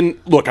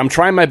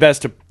trying my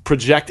best to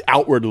project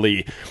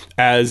outwardly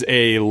as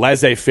a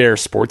laissez-faire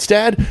sports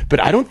dad, but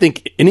I don't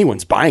think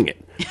anyone's buying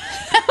it.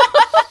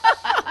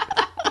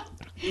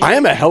 I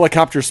am a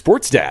helicopter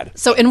sports dad.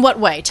 So in what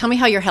way? Tell me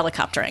how you're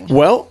helicoptering.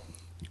 Well,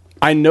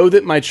 I know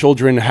that my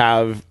children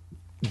have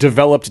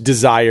developed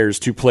desires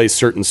to play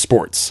certain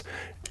sports,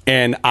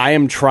 and I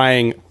am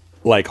trying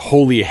like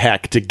holy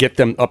heck to get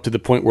them up to the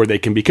point where they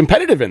can be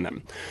competitive in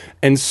them.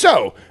 And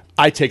so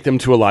I take them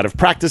to a lot of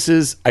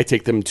practices. I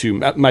take them to,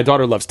 my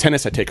daughter loves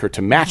tennis. I take her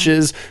to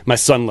matches. My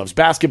son loves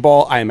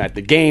basketball. I am at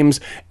the games.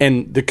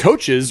 And the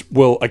coaches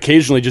will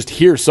occasionally just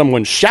hear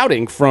someone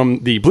shouting from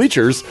the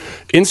bleachers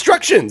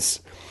instructions,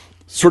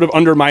 sort of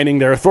undermining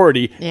their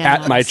authority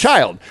at my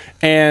child.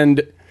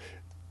 And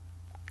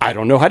I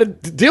don't know how to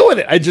deal with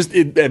it.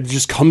 It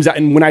just comes out.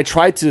 And when I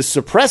try to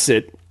suppress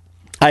it,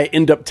 I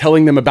end up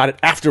telling them about it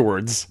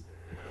afterwards,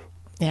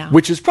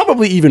 which is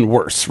probably even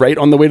worse, right?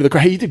 On the way to the car,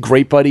 hey, you did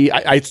great, buddy.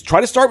 I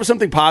try to start with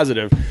something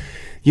positive.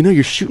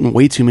 You're shooting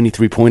way too many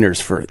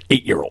 3-pointers for an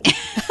 8-year-old.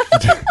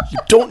 You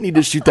don't need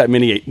to shoot that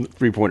many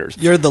 3-pointers.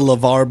 You're the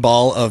LeVar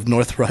Ball of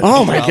North Rutgers.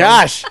 Oh, my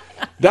gosh.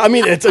 I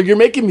mean, you're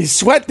making me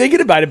sweat thinking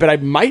about it, but I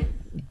might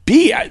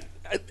be.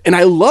 And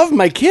I love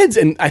my kids,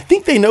 and I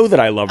think they know that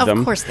I love them.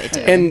 Of course they do.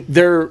 And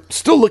they're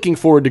still looking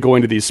forward to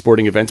going to these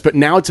sporting events, but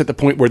now it's at the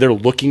point where they're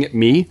looking at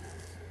me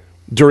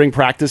during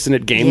practice and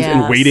at games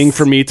and waiting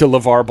for me to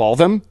LeVar Ball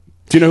them.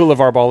 Do you know who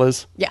LeVar Ball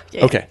is? Yeah.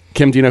 Okay.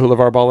 Kim, do you know who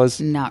LeVar Ball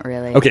is? Not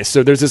really. Okay,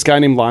 so there's this guy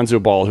named Lonzo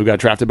Ball who got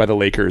drafted by the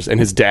Lakers,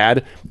 and his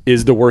dad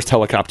is the worst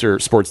helicopter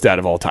sports dad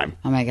of all time.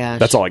 Oh, my gosh.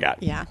 That's all I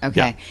got. Yeah. Okay.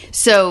 Yeah.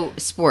 So,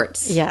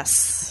 sports.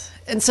 Yes.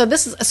 And so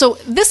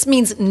this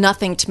means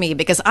nothing to me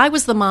because I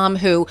was the mom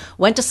who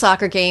went to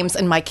soccer games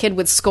and my kid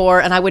would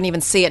score and I wouldn't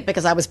even see it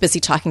because I was busy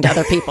talking to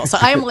other people. So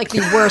I am like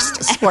the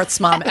worst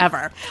sports mom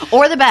ever.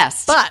 Or the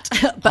best. But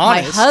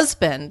my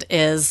husband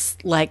is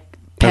like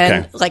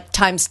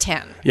times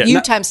 10.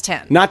 Yeah, times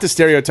 10. Not to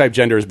stereotype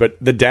genders, but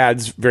the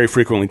dads very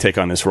frequently take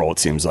on this role, it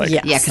seems like.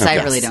 Yes. Yeah, because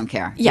I really don't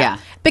care. Yeah.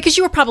 Because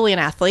you were probably an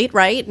athlete,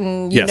 right?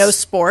 And you know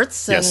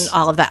sports and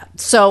all of that.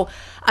 So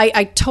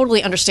I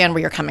totally understand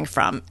where you're coming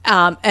from.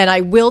 And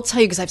I will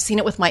tell you, because I've seen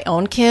it with my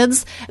own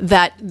kids,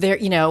 that they're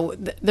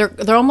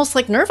almost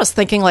like nervous,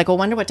 thinking like, well, I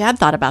wonder what dad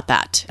thought about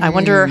that. I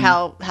wonder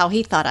how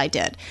he thought I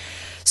did.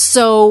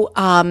 So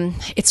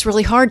it's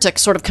really hard to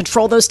sort of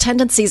control those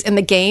tendencies in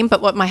the game.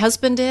 But what my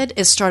husband did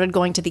is started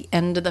going to the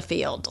end of the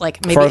field,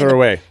 like maybe farther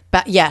away.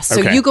 Yes.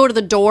 So you go to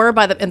the door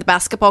in the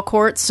basketball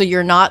court, so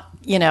you're not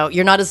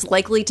as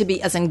likely to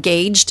be as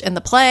engaged in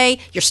the play.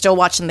 You're still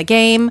watching the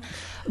game,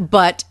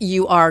 but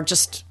you are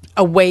just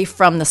away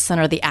from the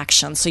center of the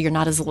action, so you're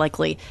not as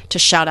likely to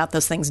shout out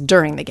those things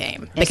during the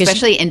game.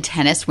 Especially in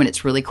tennis when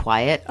it's really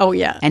quiet. Oh,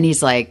 yeah. And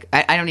he's like,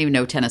 I don't even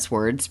know tennis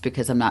words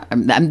because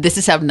this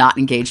is how not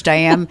engaged I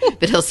am,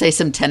 but he'll say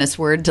some tennis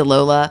word to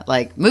Lola,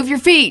 like, move your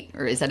feet.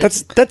 Or is that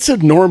That's a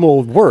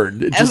normal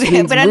word. It just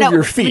means move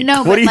your feet.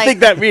 No, what do you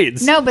think that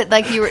means? No, but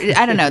like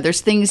I don't know.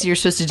 There's things you're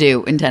supposed to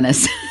do in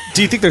tennis.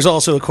 Do you think there's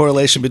also a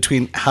correlation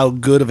between how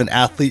good of an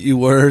athlete you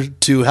were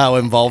to how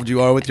involved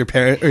you are with your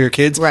parent or your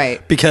kids?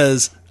 Right.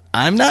 Because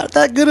I'm not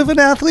that good of an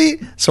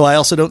athlete, so I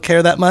also don't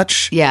care that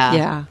much.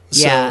 Yeah.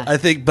 So I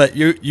think, but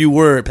you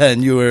were,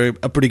 Penn, you were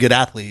a pretty good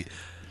athlete.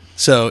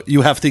 So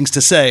you have things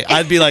to say.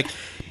 I'd be like,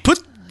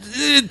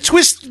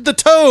 twist the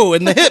toe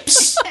and the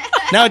hips.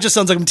 Now it just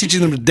sounds like I'm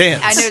teaching them to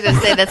dance. I know to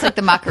say that's like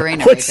the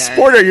Macarena What right there.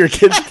 sport are your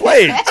kids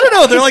playing? I don't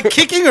know. They're like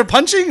kicking or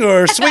punching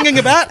or swinging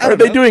a bat. Are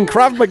they doing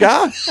Krav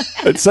Maga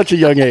at such a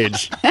young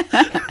age?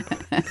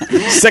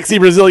 Sexy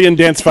Brazilian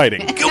dance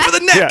fighting. Go for the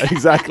neck. Yeah,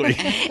 exactly.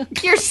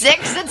 You're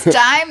 6. It's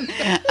time.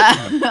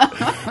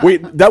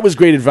 Wait, that was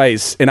great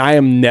advice, and I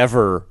am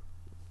never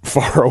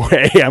far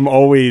away. I'm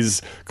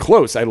always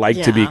close. I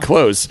like to be Yeah.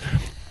 close.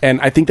 And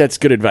I think that's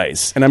good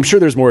advice. And I'm sure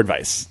there's more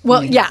advice.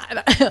 Well, yeah.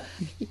 I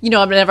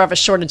never have a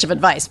shortage of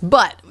advice.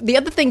 But the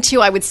other thing,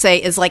 too, I would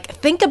say is like,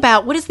 think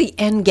about what is the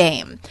end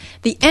game?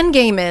 The end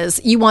game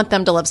is you want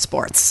them to love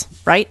sports,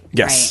 right?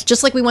 Yes.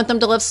 Just like we want them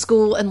to love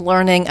school and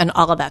learning and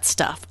all of that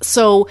stuff.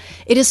 So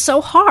it is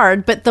so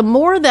hard, but the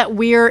more that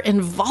we're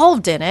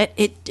involved in it,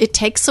 it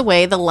takes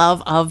away the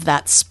love of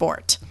that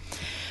sport.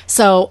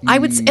 So I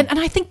would, and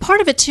I think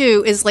part of it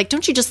too is like,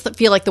 don't you just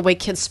feel like the way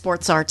kids'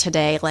 sports are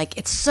today? Like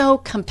it's so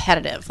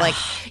competitive. Like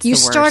you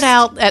start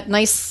out at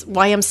nice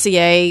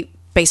YMCA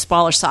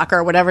baseball or soccer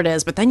or whatever it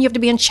is, but then you have to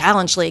be in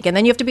challenge league and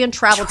then you have to be in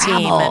travel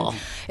team. And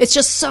it's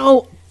just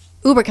so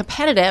uber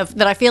competitive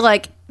that I feel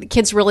like the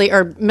kids really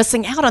are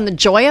missing out on the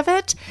joy of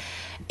it.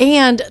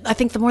 And I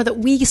think the more that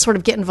we sort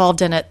of get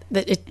involved in it,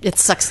 that it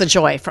sucks the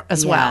joy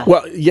as well.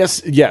 Well,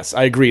 yes,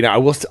 I agree. Now,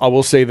 I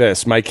will say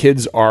this. My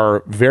kids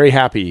are very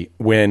happy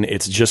when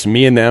it's just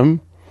me and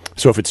them.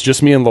 So if it's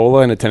just me and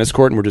Lola in a tennis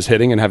court and we're just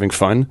hitting and having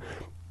fun,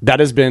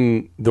 that has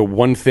been the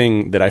one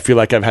thing that I feel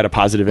like I've had a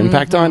positive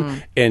impact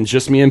on. And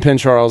just me and Penn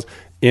Charles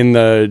in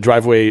the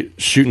driveway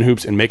shooting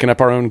hoops and making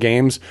up our own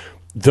games.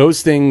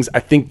 Those things, I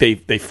think they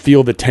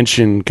feel the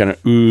tension kind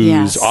of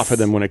ooze off of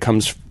them when it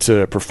comes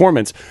to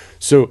performance.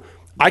 So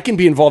I can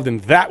be involved in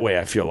that way,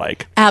 I feel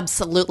like.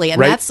 Absolutely. And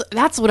Right?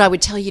 that's what I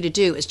would tell you to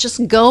do is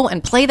just go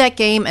and play that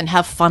game and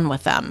have fun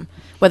with them.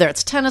 Whether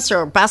it's tennis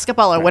or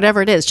basketball or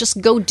whatever it is, just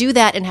go do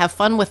that and have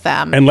fun with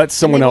them. And let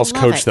someone they will else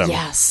love coach it. them.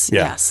 Yes,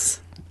 Yeah. yes.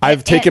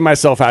 I've taken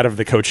myself out of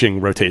the coaching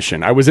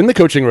rotation. I was in the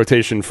coaching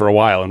rotation for a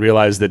while and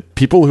realized that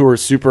people who are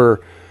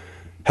super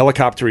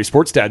helicoptery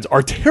sports dads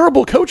are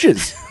terrible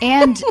coaches.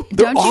 And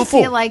don't you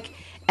awful. feel like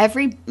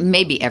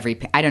maybe every,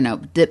 I don't know,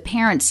 the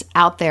parents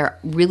out there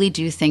really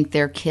do think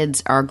their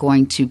kids are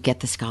going to get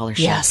the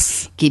scholarship.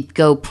 Yes.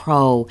 Go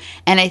pro.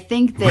 And I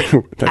think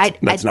that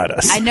That's not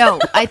us. I know.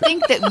 I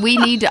think that we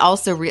need to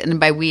also, and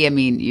by we, I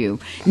mean you,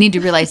 need to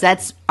realize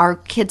our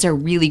kids are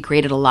really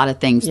great at a lot of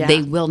things. Yeah.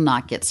 They will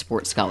not get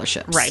sports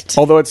scholarships. Right.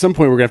 Although at some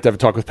point we're going to have a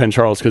talk with Penn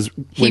Charles because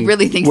He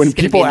really thinks when he's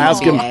gonna people be in the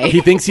ask him, NBA.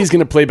 he thinks he's going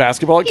to play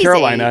basketball at He's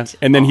Carolina 8.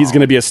 and then he's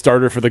going to be a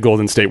starter for the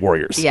Golden State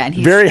Warriors. Yeah, and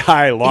he's very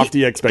high,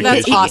 lofty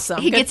expectations. That's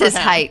awesome. He Good gets for his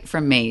him. height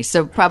from me,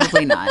 so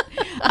probably not.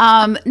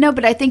 No,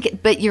 but I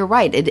think, but you're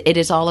right. It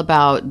is all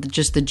about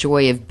just the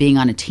joy of being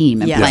on a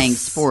team and Yes. playing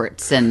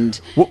sports. And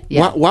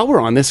While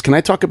we're on this, can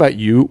I talk about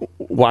you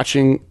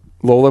watching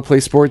Lola play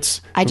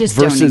sports? I just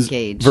don't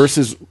engage.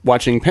 Versus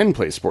watching Penn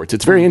play sports.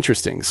 It's very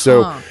interesting.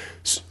 So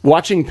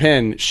watching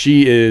Penn,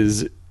 she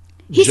is...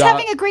 he's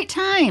having a great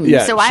time.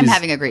 So I'm she's-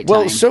 having a great time.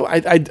 Well, so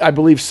I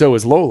believe so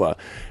is Lola.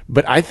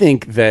 But I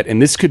think that,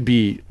 and this could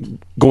be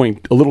going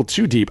a little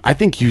too deep, I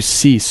think you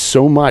see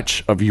so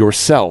much of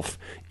yourself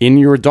in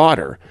your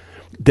daughter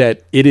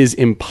that it is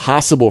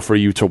impossible for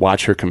you to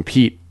watch her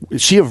compete.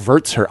 She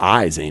averts her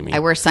eyes, Amy. I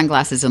wear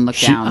sunglasses and look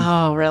down.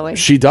 Oh, really?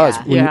 She does.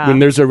 Yeah. When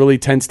there's a really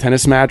tense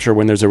tennis match or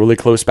when there's a really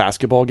close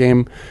basketball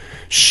game,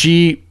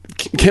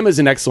 Kim is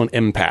an excellent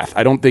empath.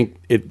 I don't think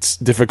it's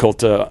difficult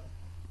to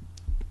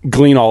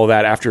glean all of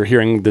that after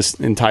hearing this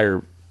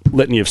entire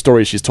litany of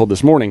stories she's told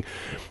this morning.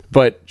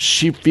 But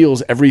she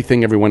feels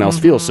everything everyone else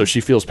feels. So she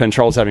feels Penn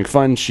Charles having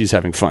fun. She's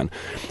having fun.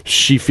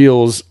 She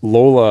feels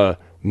Lola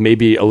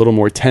maybe a little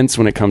more tense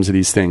when it comes to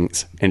these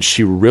things. And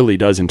she really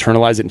does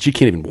internalize it. And she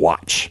can't even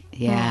watch.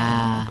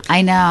 Yeah,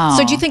 I know.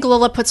 So do you think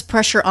Lola puts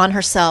pressure on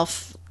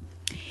herself?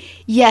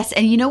 Yes,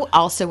 and you know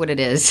also what it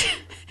is?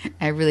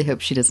 I really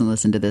hope she doesn't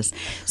listen to this.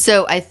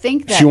 So I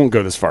think that... She won't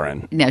go this far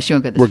in. No, she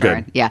won't go this We're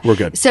far. good. Yeah, We're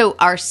good. So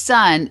our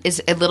son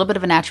is a little bit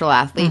of a natural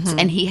athlete,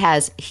 and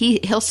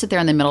he'll sit there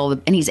in the middle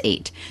of and he's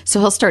 8, so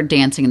he'll start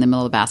dancing in the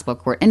middle of the basketball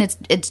court, and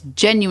it's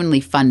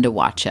genuinely fun to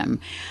watch him.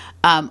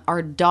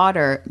 Our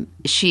daughter,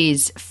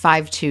 she's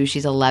 5'2",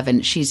 she's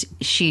 11.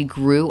 She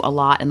grew a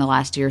lot in the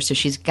last year, so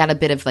she's got a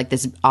bit of like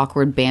this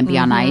awkward Bambi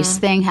on ice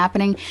thing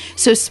happening.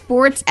 So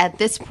sports at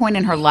this point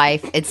in her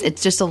life,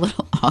 it's just a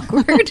little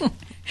awkward.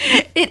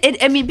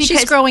 I mean, because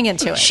She's growing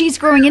into it. She's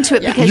growing into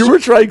it because You were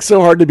trying so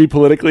hard to be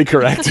politically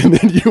correct, and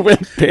then you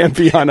went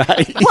Bambi on ice.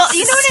 well,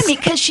 you know what I mean?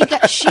 Because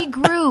she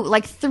grew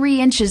like 3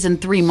 inches in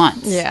 3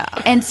 months. Yeah.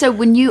 And so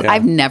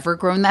I've never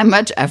grown that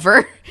much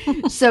ever.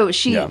 So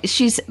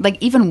she's like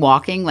even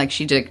walking, like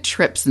she did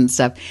trips and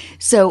stuff.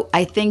 So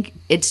I think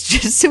it's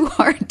just so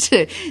hard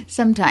to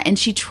sometimes.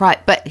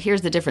 And but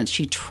here's the difference: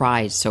 she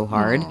tries so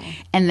hard,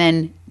 and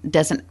then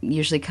doesn't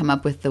usually come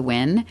up with the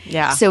win.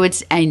 Yeah. So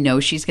I know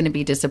she's going to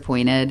be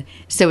disappointed.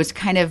 So it's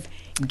kind of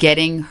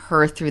getting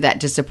her through that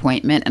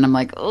disappointment. And I'm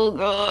like, oh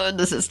God,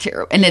 this is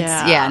terrible. And it's,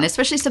 and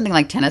especially something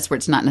like tennis where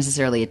it's not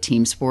necessarily a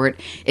team sport.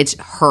 It's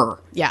her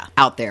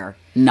out there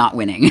not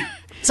winning.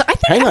 So I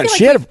think, Hang on,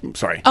 she had a,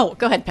 sorry. Oh,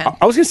 go ahead, Penn.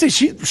 I was going to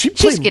say she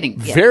played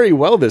very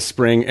well this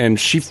spring, and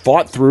she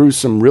fought through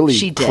some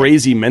really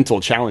crazy mental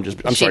challenges.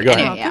 I'm sorry, go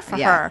ahead. Good for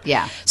her.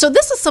 Yeah. So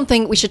this is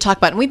something we should talk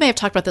about, and we may have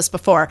talked about this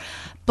before,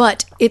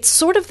 but it's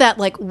sort of that,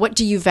 like, what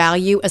do you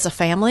value as a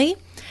family?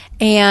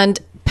 And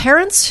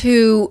parents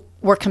who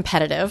were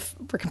competitive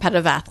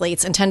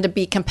athletes and tend to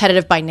be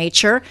competitive by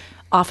nature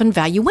often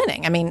value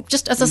winning. I mean,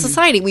 just as a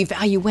society, we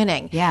value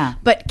winning. Yeah.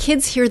 But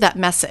kids hear that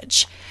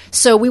message.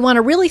 So we want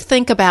to really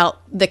think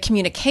about the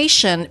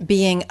communication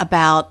being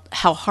about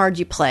how hard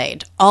you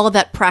played, all of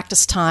that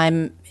practice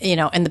time,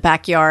 in the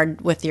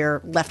backyard with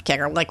your left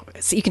kicker.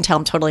 Like, so you can tell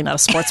I'm totally not a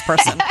sports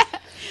person.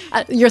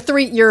 Your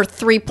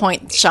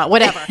 3-point shot,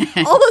 whatever.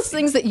 All those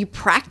things that you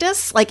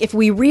practice, like if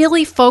we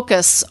really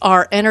focus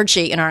our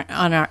energy and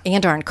our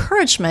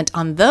encouragement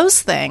on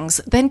those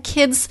things, then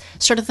kids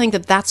start to think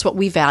that that's what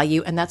we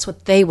value and that's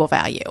what they will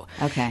value.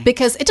 Okay.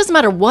 Because it doesn't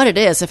matter what it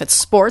is, if it's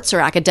sports or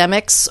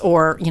academics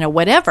or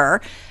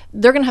whatever.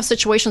 They're going to have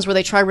situations where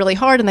they try really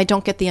hard and they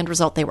don't get the end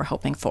result they were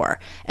hoping for.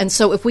 And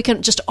so if we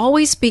can just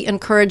always be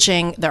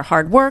encouraging their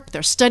hard work,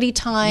 their study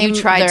time.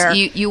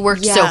 You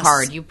worked so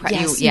hard. You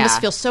must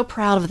feel so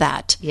proud of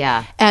that.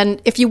 Yeah. And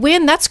if you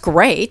win, that's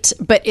great,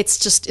 but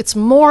it's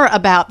more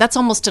about, that's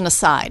almost an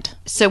aside.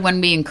 So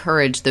when we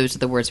encourage, those are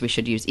the words we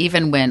should use.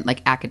 Even when,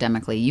 like,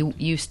 academically,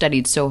 you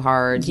studied so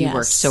hard, you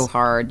worked so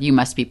hard, you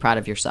must be proud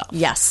of yourself.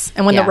 Yes.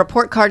 And when the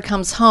report card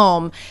comes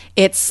home,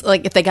 it's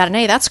like, if they got an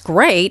A, that's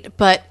great,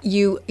 but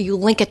you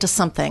link it to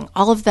something.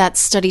 All of that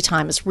study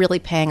time is really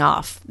paying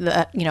off.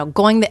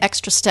 Going the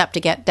extra step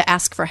to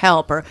ask for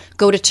help or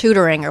go to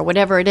tutoring or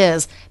whatever it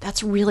is,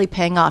 that's really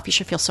paying off. You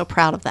should feel so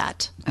proud of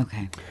that.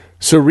 Okay.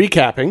 So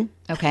recapping.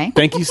 Okay.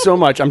 Thank you so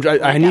much.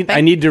 I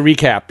need to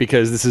recap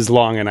because this is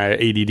long and I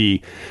ADD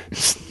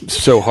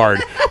so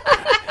hard.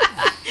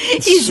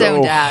 He's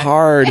so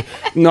hard.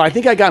 No, I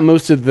think I got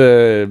most of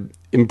the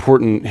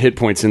important hit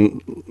points,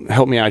 and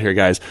help me out here,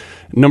 guys.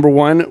 Number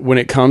one, when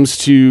it comes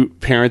to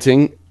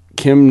parenting,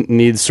 Kim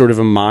needs sort of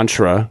a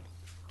mantra.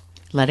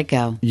 Let it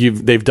go.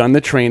 They've done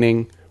the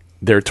training.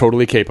 They're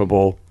totally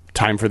capable.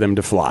 Time for them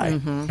to fly,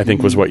 I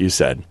think was what you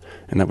said.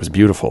 And that was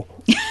beautiful,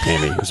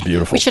 Amy. It was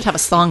beautiful. We should have a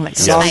song that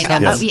goes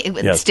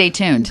Yes. Stay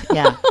tuned.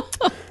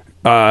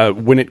 Yeah.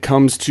 When it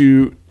comes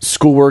to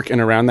schoolwork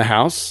and around the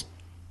house,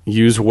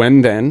 use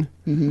when then.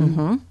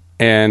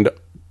 And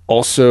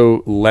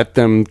also let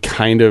them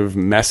kind of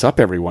mess up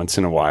every once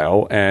in a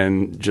while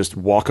and just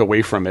walk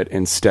away from it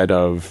instead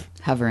of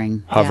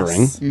hovering.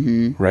 Yes.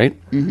 Right?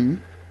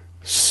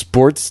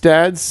 Sports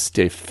dads,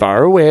 stay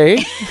far away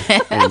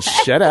and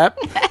shut up.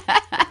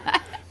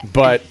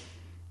 But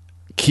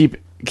keep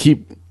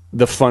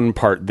the fun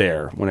part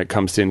there when it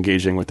comes to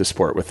engaging with the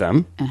sport with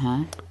them.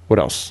 What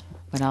else?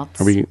 What else?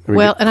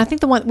 And I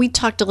think the one we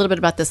talked a little bit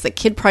about this, that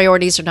kid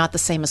priorities are not the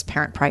same as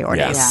parent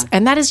priorities. Yes.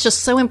 And that is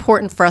just so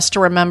important for us to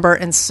remember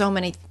in so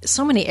many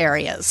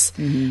areas.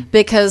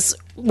 Because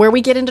where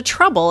we get into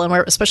trouble, and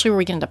especially where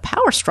we get into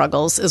power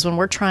struggles, is when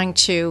we're trying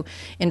to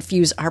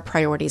infuse our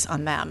priorities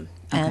on them.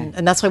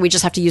 And that's why we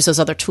just have to use those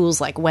other tools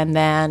like when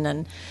then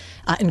and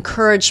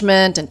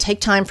encouragement and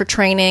take time for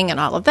training and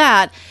all of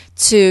that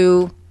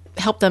to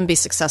help them be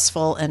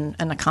successful and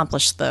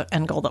accomplish the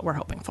end goal that we're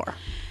hoping for.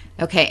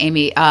 Okay,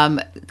 Amy,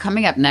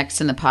 coming up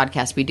next in the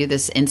podcast, we do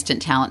this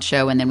instant talent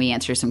show and then we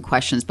answer some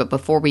questions. But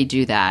before we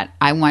do that,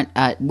 I want,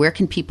 where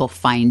can people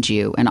find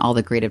you and all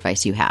the great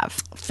advice you have?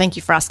 Thank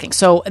you for asking.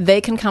 So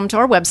they can come to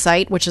our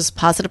website, which is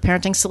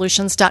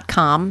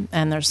positiveparenting.solutions.com,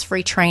 and there's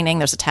free training.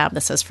 There's a tab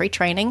that says free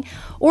training.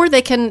 Or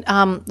they can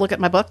look at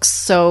my books.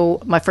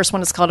 So my first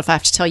one is called If I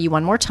Have to Tell You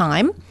One More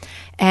Time.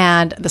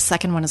 And the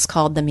second one is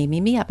called The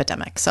Me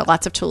Epidemic. So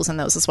lots of tools in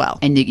those as well.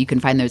 And you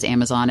can find those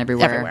Amazon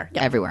everywhere? Everywhere.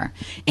 Yep. Everywhere.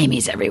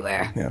 Amy's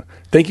everywhere. Yeah.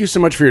 Thank you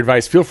so much for your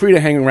advice. Feel free to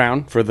hang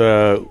around for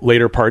the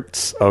later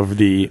parts of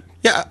the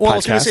podcast. I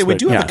was going to say, we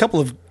do have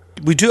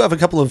a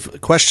couple of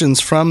questions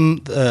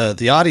from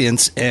the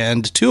audience,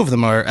 and two of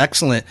them are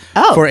excellent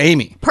for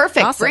Amy.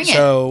 Perfect. Awesome. Bring it.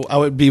 So I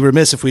would be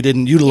remiss if we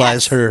didn't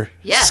utilize her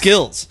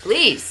skills.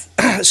 Please.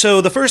 So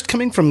the first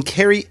coming from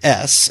Carrie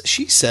S.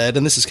 She said,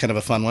 and this is kind of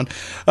a fun one,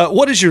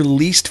 what is your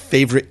least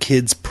favorite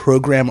kids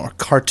program or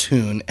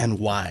cartoon and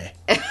why?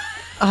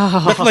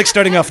 Nothing like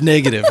starting off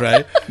negative,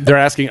 right? They're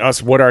asking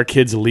us what our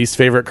kids' least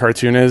favorite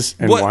cartoon is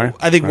and why?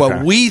 I think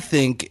what we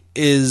think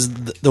is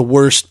the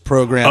worst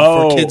program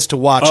for kids to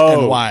watch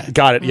and why.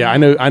 Got it. Yeah, I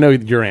know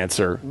your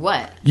answer.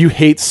 What? You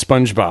hate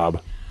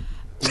SpongeBob.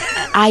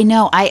 I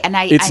know.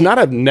 It's not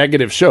a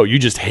negative show. You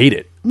just hate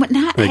it.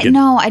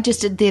 I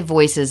just the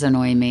voices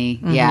annoy me.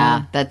 Mm-hmm.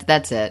 Yeah,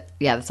 that's it.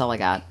 Yeah, that's all I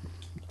got.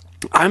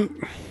 I'm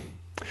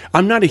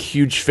not a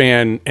huge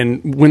fan,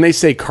 and when they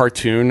say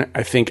cartoon,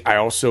 I think I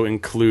also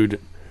include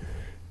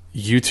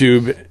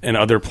YouTube and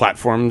other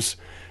platforms.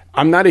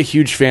 I'm not a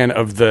huge fan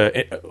of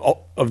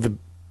the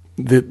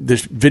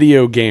this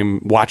video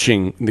game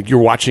watching. Like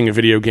you're watching a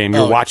video game.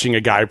 You're watching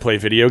a guy play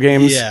video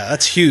games. Yeah,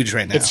 that's huge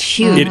right now. It's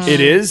huge. It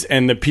is,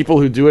 and the people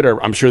who do it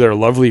I'm sure they're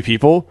lovely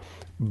people.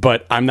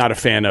 But I'm not a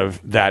fan of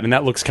that, and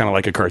that looks kind of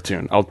like a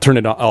cartoon. I'll turn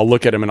it on, I'll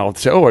look at them, and I'll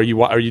say, "Oh, are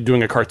you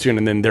doing a cartoon?"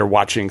 And then they're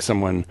watching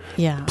someone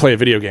play a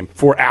video game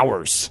for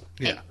hours.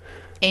 Yeah.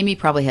 Amy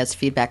probably has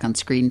feedback on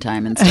screen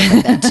time and stuff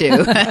like that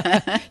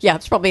too. Yeah,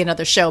 it's probably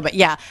another show, but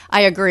yeah, I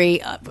agree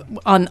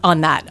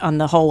on that, on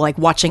the whole like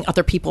watching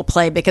other people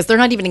play, because they're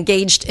not even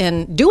engaged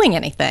in doing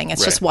anything.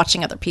 It's just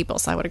watching other people.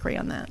 So I would agree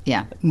on that.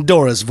 Yeah.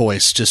 Dora's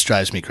voice just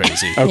drives me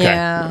crazy. Okay,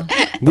 Yeah.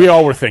 we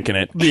all were thinking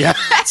it. Yeah.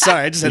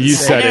 Sorry, I just had to You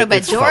say said it. it. But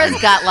It's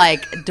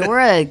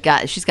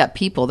she's got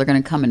people. They're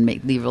going to come and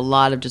leave a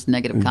lot of just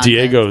negative content.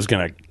 Diego's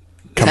gonna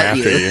come Cut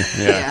after you.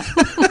 Yeah.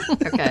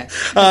 Okay.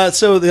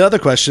 So the other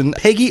question,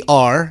 Peggy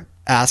R.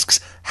 asks,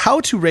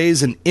 how to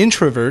raise an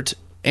introvert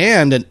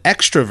and an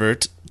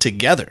extrovert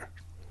together?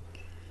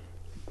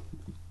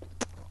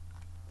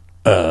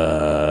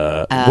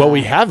 Well,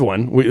 we have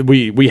one.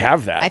 We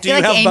have that. I feel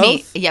you like have Amy.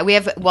 both? Yeah, we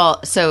have.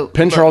 Well, so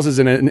Penn look, Charles is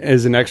an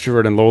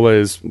extrovert, and Lola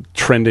is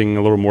trending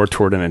a little more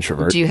toward an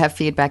introvert. Do you have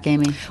feedback,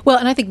 Amy? Well,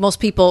 and I think most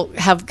people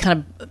have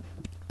kind of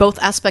both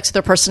aspects of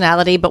their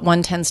personality, but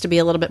one tends to be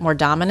a little bit more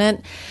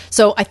dominant.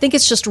 So I think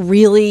it's just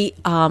really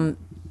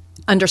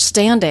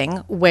understanding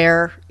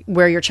where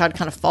your child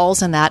kind of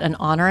falls in that and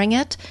honoring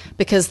it,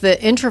 because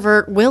the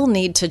introvert will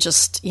need to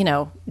just,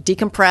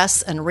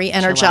 decompress and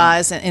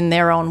re-energize in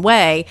their own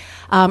way.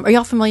 Are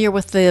y'all familiar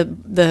with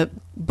the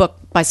book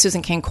by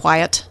Susan Cain,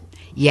 Quiet?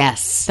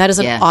 Yes. That is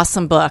an Yeah.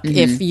 awesome book.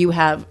 If you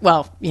have,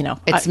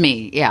 It's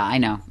me. Yeah, I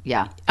know.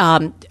 Yeah.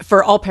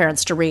 for all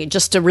parents to read,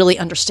 just to really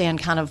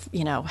understand kind of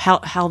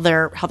how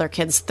their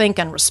kids think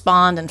and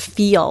respond and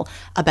feel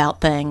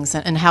about things,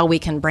 and how we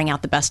can bring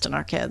out the best in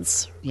our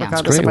kids. Yeah.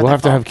 regardless Great. of where We'll they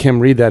have to fall. have Kim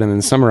read that and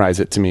then summarize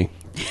it to me.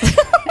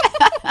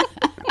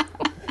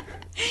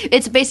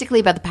 It's basically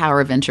about the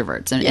power of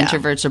introverts, and Yeah.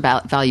 introverts are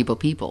about valuable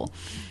people.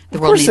 The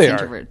Of world course needs they are.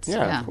 introverts.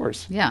 Yeah, of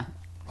course. Yeah.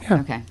 Yeah.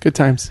 Okay. Good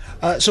times.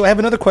 So I have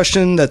another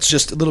question that's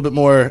just a little bit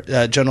more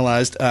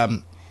generalized.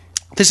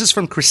 This is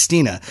from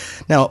Christina.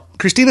 Now,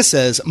 Christina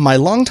says, my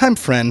longtime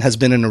friend has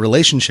been in a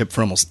relationship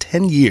for almost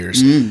 10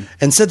 years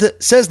and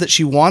says that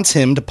she wants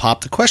him to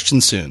pop the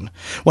question soon.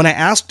 When I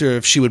asked her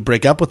if she would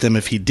break up with him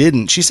if he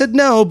didn't, she said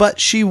no, but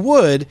she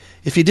would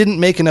if he didn't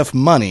make enough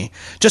money,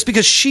 just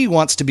because she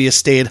wants to be a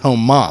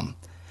stay-at-home mom.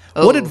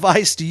 What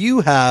advice do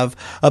you have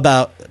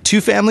about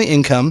two-family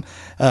income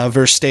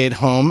versus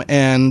stay-at-home,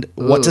 and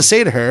what to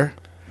say to her?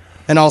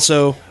 And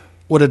also,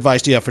 what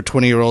advice do you have for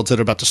 20-year-olds that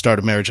are about to start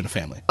a marriage and a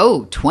family?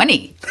 Oh,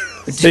 20.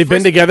 They've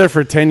been together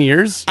for 10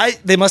 years?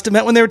 They must have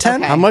met when they were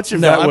 10. Okay. How much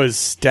of that was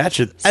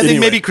statute? I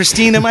think maybe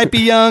Christina might be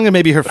young, and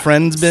maybe her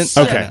friend's been.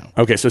 I don't Okay.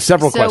 know. Okay, so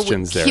several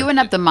questions there. Queuing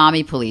up the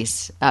mommy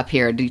police up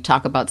here. Do you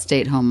talk about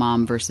stay-at-home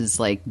mom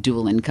versus like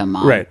dual income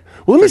mom? Right.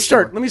 Well, let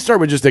me start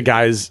with just a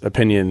guy's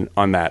opinion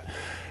on that.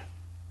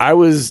 I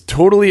was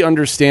totally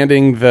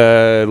understanding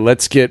the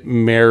let's get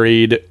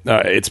married.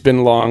 It's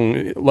been long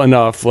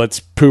enough. Let's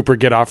poop or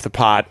get off the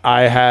pot.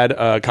 I had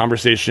a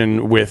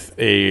conversation with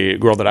a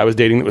girl that I was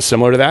dating that was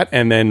similar to that,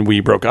 and then we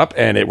broke up,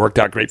 and it worked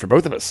out great for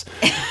both of us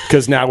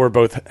because now we're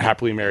both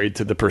happily married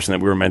to the person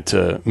that we were meant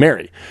to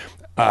marry.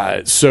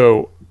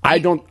 So I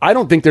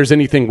don't think there's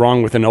anything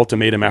wrong with an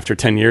ultimatum after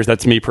 10 years.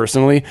 That's me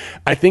personally.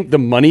 I think the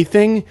money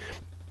thing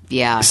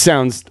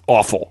sounds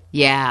awful.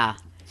 Yeah.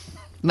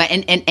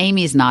 And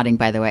Amy's nodding,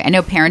 by the way. I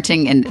know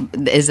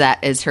parenting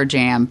is her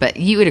jam, but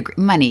you would agree.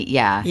 Money,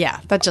 yeah. Yeah,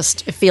 that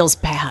just, it feels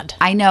bad.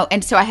 I know.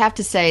 And so I have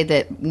to say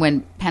that when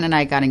Penn and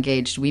I got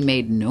engaged, we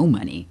made no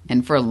money.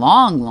 And for a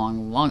long,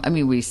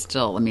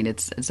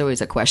 it's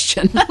always a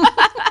question.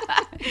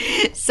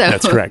 So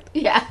That's correct.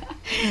 Yeah.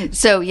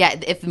 So, yeah,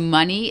 if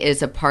money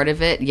is a part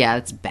of it, yeah,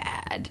 it's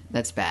bad.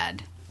 That's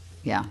bad.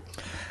 Yeah.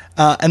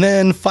 And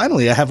then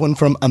finally, I have one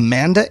from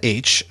Amanda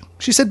H.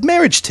 She said,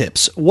 marriage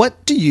tips.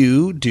 What do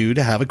you do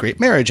to have a great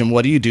marriage? And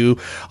what do you do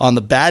on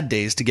the bad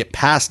days to get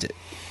past it?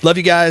 Love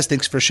you guys.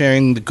 Thanks for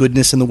sharing the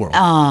goodness in the world.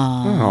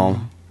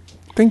 Oh,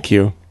 thank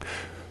you.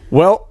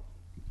 Well,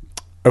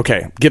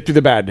 okay, get through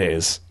the bad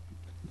days.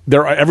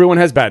 Everyone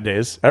has bad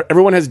days.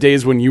 Everyone has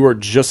days when you are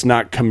just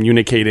not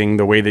communicating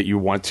the way that you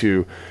want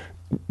to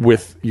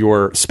with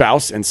your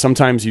spouse, and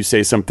sometimes you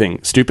say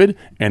something stupid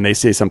and they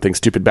say something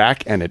stupid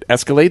back and it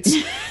escalates.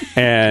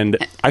 And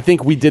I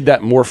think we did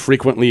that more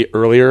frequently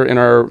earlier in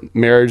our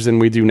marriage than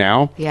we do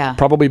now. Yeah.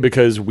 Probably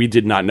because we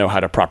did not know how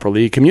to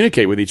properly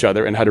communicate with each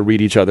other and how to read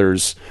each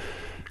other's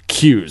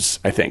cues,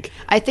 I think.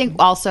 I think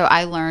also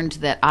I learned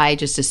that I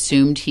just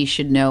assumed he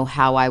should know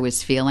how I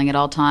was feeling at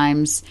all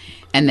times,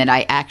 and that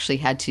I actually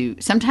had to.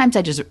 Sometimes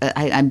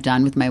I'm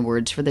done with my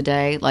words for the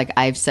day. Like,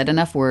 I've said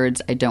enough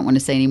words. I don't want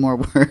to say any more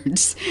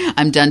words.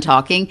 I'm done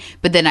talking.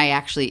 But then I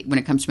actually, when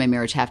it comes to my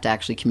marriage, have to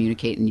actually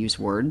communicate and use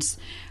words.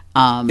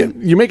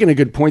 You're making a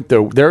good point,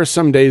 though. There are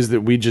some days that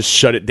we just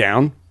shut it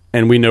down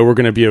and we know we're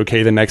going to be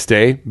okay the next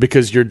day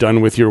because you're done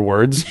with your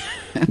words.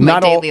 My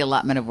daily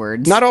allotment of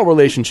words. Not all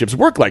relationships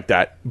work like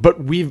that, but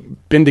we've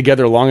been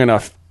together long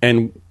enough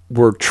and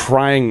we're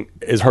trying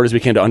as hard as we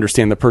can to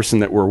understand the person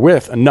that we're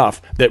with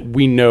enough that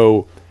we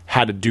know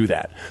how to do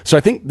that. So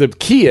I think the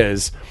key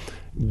is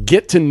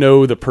get to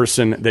know the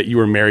person that you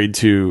are married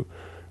to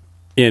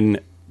in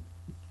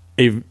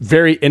a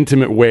very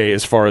intimate way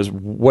as far as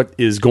what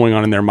is going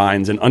on in their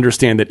minds, and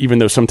understand that even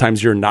though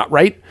sometimes you're not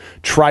right,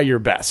 try your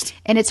best.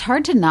 And it's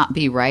hard to not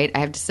be right. I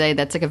have to say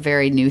that's like a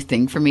very new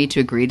thing for me to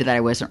agree to that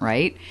I wasn't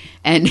right.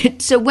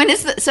 And so when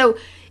is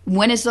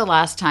the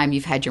last time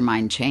you've had your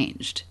mind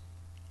changed?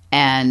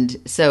 And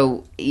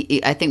so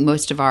I think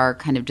most of our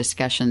kind of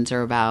discussions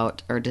are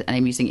about, and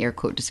I'm using air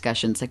quote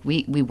discussions, like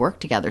we work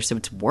together, so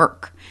it's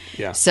work.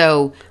 Yeah.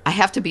 So I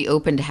have to be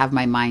open to have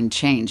my mind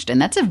changed.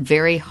 And that's a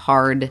very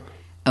hard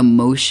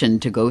emotion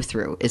to go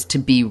through, is to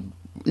be,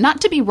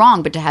 not to be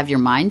wrong, but to have your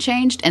mind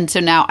changed. And so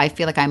now I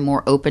feel like I'm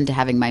more open to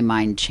having my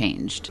mind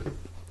changed.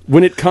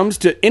 When it comes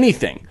to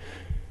anything,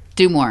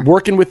 Do more.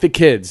 working with the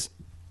kids,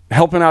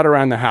 helping out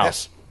around the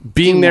house,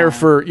 being there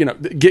for,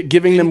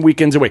 giving them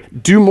weekends away,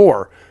 do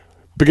more.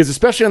 Because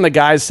especially on the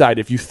guys' side,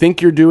 if you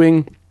think you're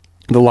doing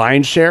the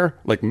lion's share,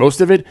 like most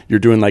of it, you're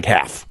doing like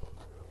half.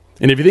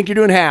 And if you think you're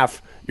doing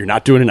half, you're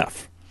not doing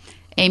enough.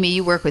 Amy,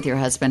 you work with your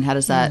husband. How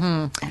does that...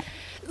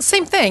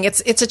 Same thing.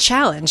 It's a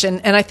challenge. And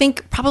I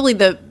think probably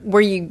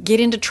where you get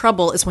into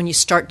trouble is when you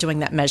start doing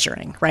that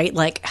measuring, right?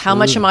 Like, how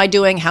much am I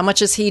doing? How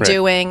much is he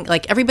doing?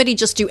 Like, everybody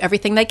just do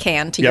everything they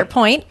can, to your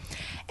point,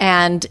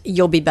 and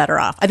you'll be better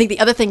off. I think the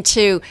other thing,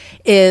 too,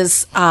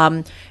 is,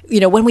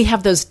 when we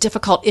have those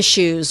difficult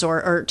issues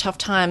or tough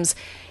times,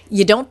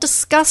 you don't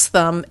discuss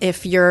them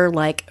if you're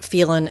like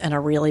feeling in a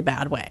really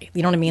bad way.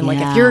 You know what I mean? Like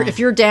if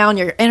you're down,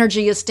 your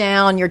energy is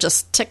down, you're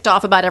just ticked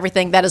off about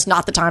everything, that is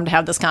not the time to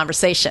have this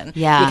conversation.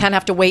 Yeah. You kind of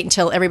have to wait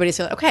until everybody's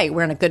like, okay,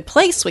 we're in a good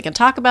place. We can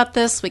talk about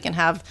this. We can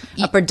have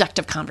a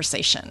productive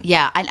conversation.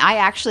 Yeah, and I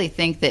actually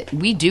think that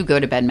we do go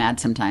to bed mad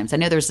sometimes. I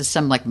know there's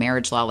some like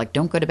marriage law, like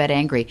don't go to bed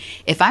angry.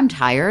 If I'm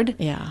tired,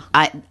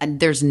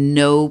 there's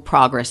no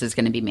progress is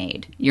going to be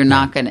made. You're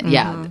not going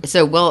to,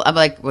 So I'm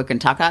like, we can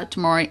talk about it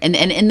tomorrow. And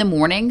in the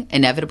morning,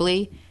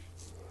 inevitably,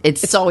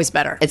 it's always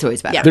better. It's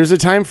always better. Yeah. There's a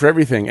time for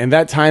everything, and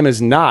that time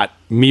is not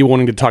me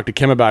wanting to talk to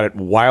Kim about it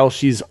while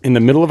she's in the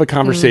middle of a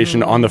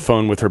conversation on the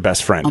phone with her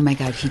best friend. Oh my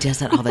God, he does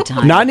that all the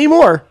time. Not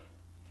anymore.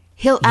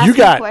 He'll ask You me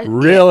got questions.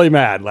 really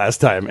mad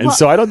last time, and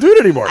so I don't do it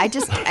anymore. I'm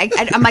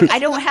like, I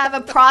don't have a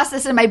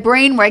process in my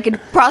brain where I can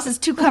process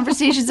two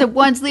conversations at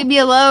once. Leave me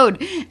alone.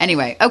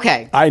 Anyway,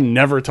 okay. I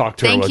never talk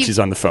to her Thank when you. she's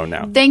on the phone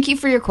now. Thank you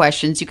for your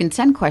questions. You can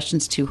send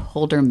questions to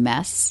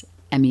holdermess,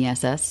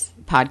 MESS,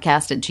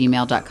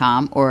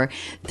 podcast@gmail.com, or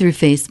through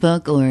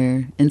Facebook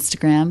or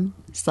Instagram.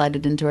 Slide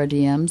it into our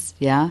DMs.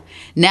 Yeah.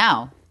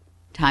 Now,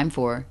 time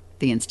for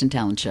the Instant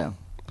Talent Show.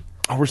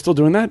 Oh, we're still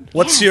doing that?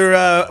 What's your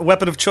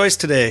weapon of choice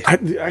today?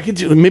 I could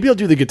do. Maybe I'll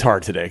do the guitar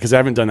today because I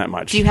haven't done that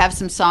much. Do you have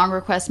some song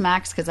requests,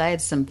 Max? Because I had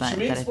some that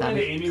I thought.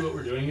 Amy what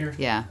we're doing here?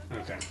 Yeah.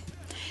 Okay.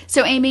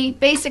 So, Amy,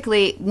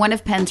 basically, one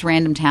of Penn's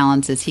random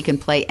talents is he can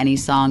play any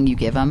song you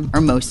give him, or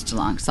most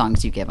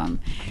songs you give him,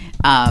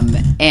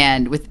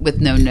 and with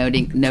no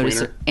notice.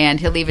 Tweener. And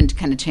he'll even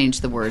kind of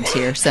change the words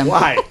here. So,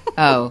 Why?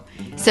 Oh,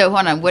 so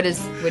hold on. What do you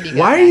got?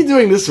 Why are you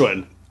doing this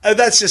one?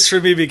 That's just for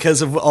me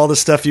because of all the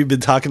stuff you've been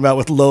talking about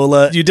with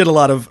Lola. You did a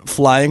lot of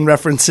flying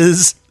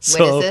references.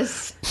 So. What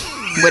is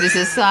this? What is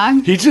this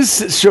song? He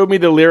just showed me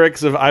the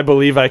lyrics of "I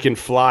Believe I Can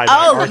Fly." by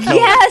Oh, R. Kelly.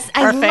 yes.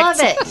 I Perfect. love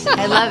it.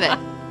 I love it.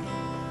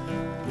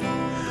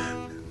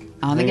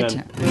 On the Hang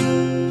guitar.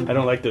 on. I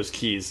don't like those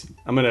keys.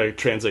 I'm going to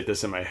translate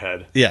this in my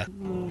head. Yeah.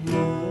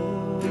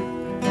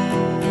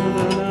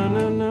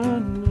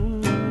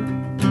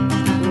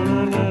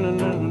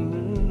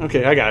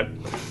 Okay, I got it.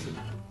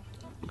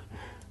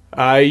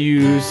 I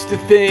used to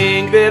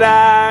think that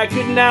I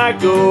could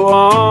not go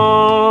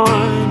on,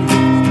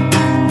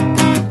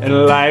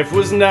 and life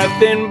was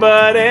nothing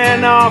but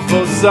an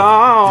awful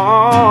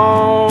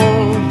song.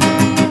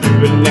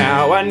 But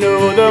now I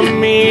know the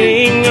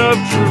meaning of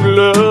true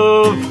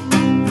love.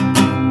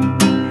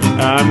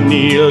 I'm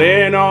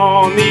kneeling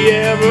on the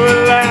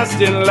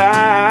everlasting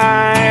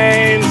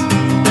lines.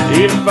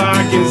 If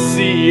I can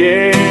see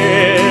it,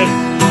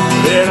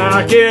 then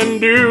I can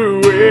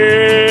do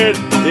it.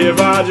 If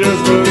I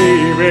just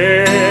believe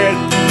it,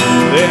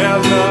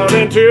 there's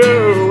nothing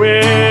to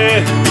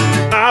it.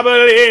 I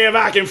believe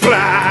I can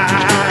fly.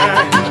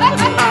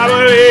 I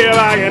believe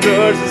I can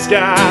touch the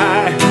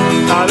sky.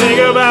 I think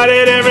about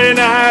it every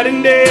night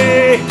and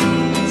day.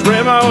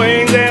 Spread my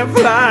wings and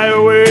fly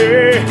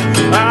away.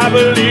 I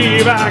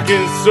believe I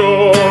can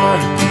soar.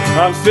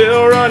 I'm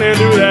still running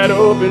through that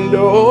open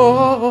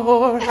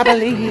door. I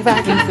believe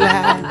I can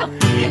fly.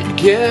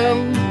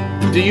 Kim,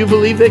 do you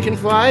believe they can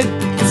fly?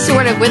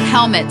 Sort of, with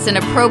helmets and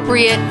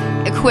appropriate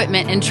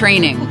equipment and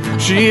training.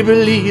 She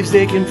believes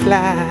they can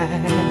fly.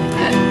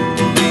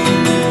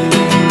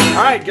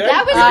 All right, good.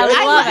 That was,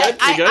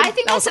 Good. I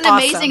think That that's was an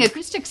amazing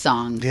acoustic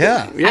song.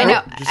 Yeah. I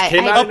know. Just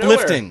came out of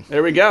Uplifting. nowhere.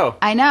 There we go.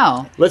 I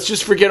know. Let's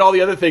just forget all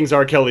the other things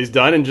R. Kelly's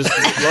done and just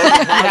love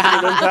the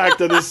positive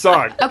impact of this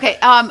song. Okay,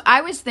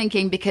 I was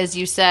thinking because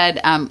you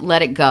said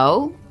 "Let It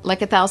Go,"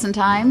 Like 1,000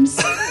 Times.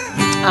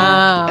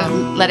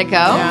 Let It Go.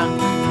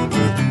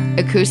 Yeah.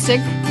 Acoustic.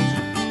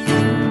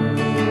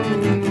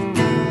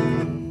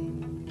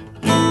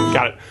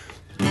 Got it.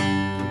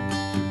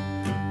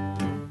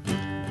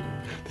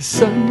 The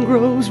sun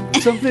grows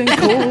something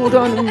cold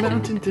on the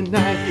mountain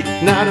tonight.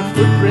 Not a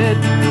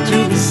footprint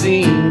to be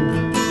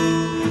seen.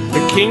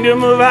 A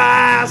kingdom of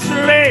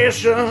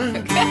isolation,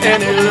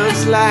 and it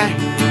looks like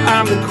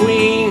I'm the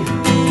queen.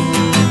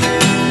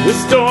 The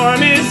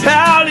storm is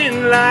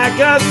howling like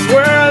a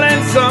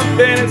swirling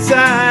something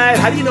inside.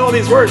 How do you know all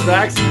these words,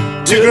 Max?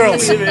 Two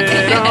girls. Leave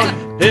it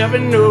on.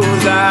 Heaven knows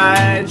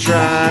I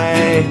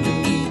tried.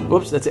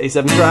 Whoops, that's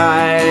A7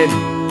 tried.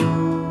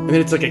 And then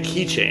it's like a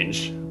key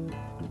change.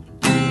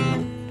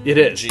 It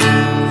is.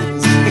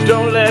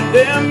 Don't let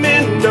them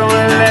in, don't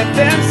let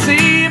them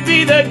see.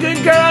 Be the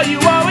good girl you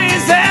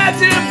always had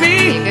to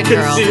be. Be a good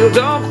girl. Conceal,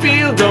 don't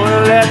feel,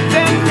 don't let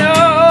them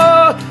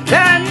know.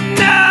 And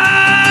now,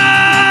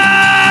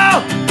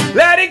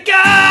 let it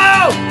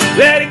go,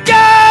 let it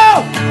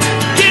go.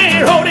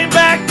 Can't hold it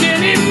back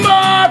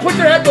anymore. Put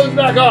your headphones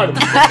back on.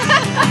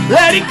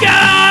 Let it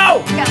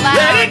go,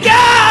 let it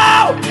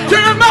go.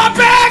 Turn my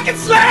back and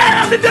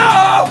slam the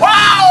door.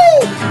 Wow,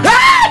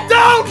 I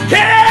don't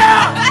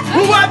care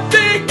what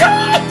they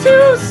got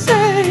to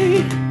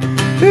say.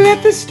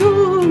 Let the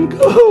storm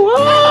go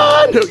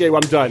on. Okay,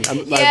 well, I'm done. My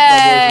voice is shot.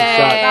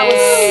 That was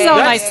so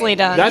nicely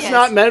done. That's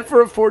not meant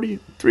for a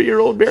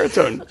 43-year-old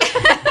baritone.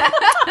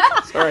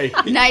 Sorry.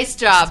 Nice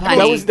job,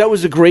 honey. That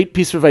was a great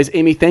piece of advice.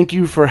 Amy, thank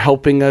you for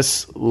helping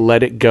us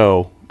let it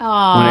go when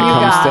it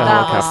comes to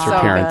helicopter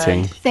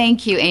parenting.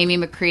 Thank you, Amy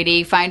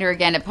McCready. Find her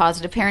again at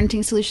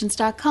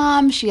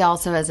positiveparenting.solutions.com. She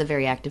also has a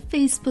very active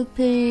Facebook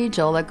page,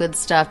 all that good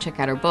stuff. Check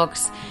out her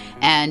books.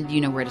 And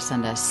you know where to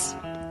send us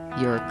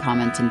your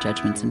comments and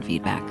judgments and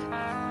feedback.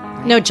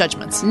 No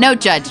judgments. No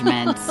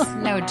judgments.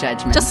 No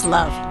judgments. Just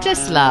love.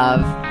 Just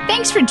love.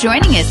 Thanks for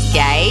joining us,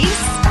 guys.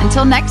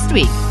 Until next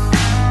week.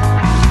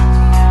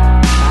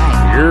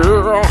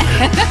 Bye.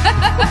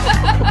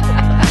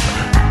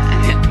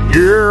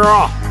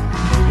 Yeah.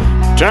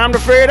 Time to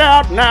fade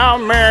out now,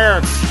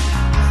 Merrick.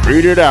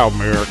 Read it out,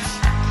 Merrick.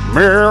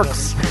 Merrick.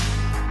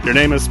 Your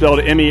name is spelled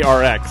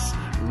M-E-R-X.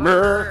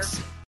 Merrick.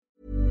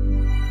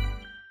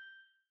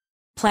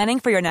 Planning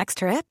for your next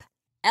trip?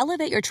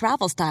 Elevate your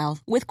travel style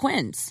with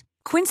Quince.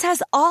 Quince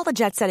has all the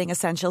jet-setting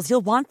essentials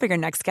you'll want for your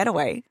next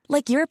getaway,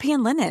 like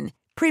European linen,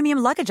 premium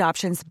luggage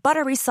options,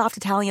 buttery soft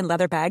Italian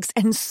leather bags,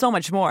 and so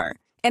much more.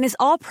 And is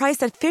all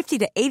priced at 50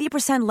 to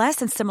 80% less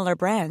than similar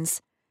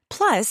brands.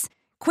 Plus,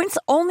 Quince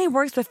only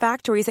works with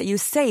factories that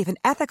use safe and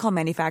ethical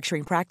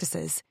manufacturing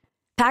practices.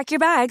 Pack your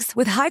bags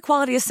with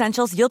high-quality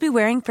essentials you'll be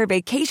wearing for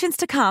vacations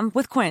to come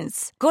with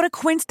Quince. Go to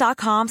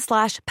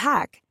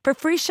quince.com/pack for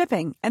free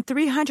shipping and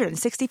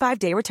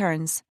 365-day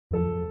returns.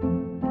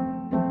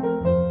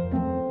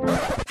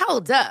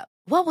 Hold up.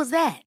 What was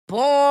that?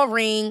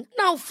 Boring.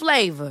 No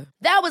flavor.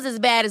 That was as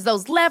bad as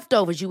those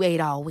leftovers you ate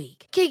all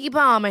week. Keke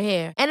Palmer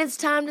here. And it's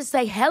time to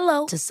say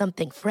hello to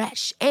something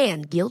fresh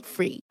and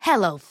guilt-free.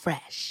 Hello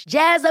Fresh.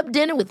 Jazz up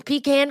dinner with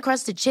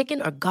pecan-crusted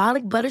chicken or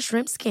garlic butter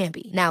shrimp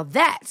scampi. Now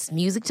that's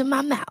music to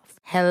my mouth.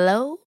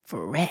 Hello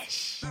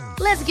Fresh.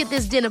 Let's get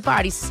this dinner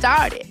party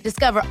started.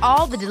 Discover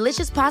all the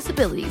delicious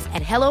possibilities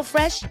at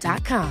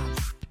HelloFresh.com.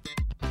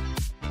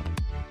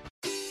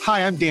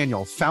 Hi, I'm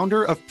Daniel,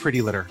 founder of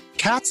Pretty Litter.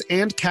 Cats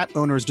and cat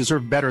owners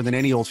deserve better than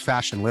any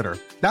old-fashioned litter.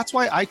 That's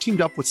why I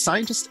teamed up with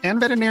scientists and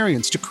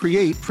veterinarians to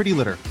create Pretty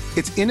Litter.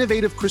 Its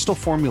innovative crystal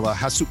formula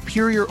has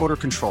superior odor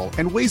control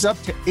and weighs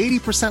up to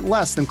 80%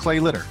 less than clay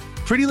litter.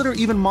 Pretty Litter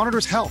even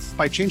monitors health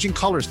by changing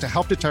colors to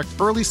help detect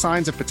early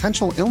signs of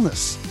potential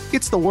illness.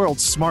 It's the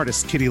world's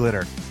smartest kitty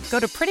litter.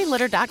 Go to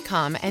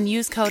prettylitter.com and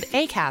use code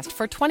ACAST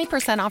for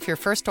 20% off your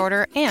first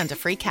order and a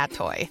free cat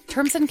toy.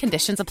 Terms and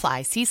conditions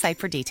apply. See site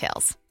for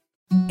details.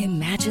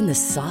 Imagine the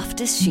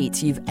softest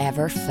sheets you've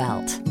ever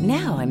felt.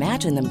 Now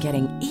imagine them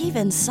getting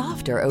even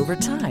softer over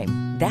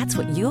time. That's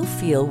what you'll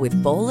feel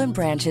with Boll &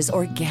 Branch's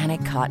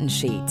organic cotton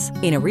sheets.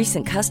 In a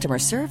recent customer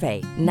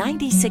survey,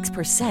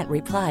 96%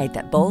 replied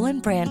that Boll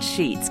 & Branch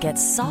sheets get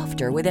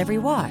softer with every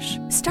wash.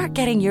 Start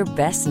getting your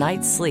best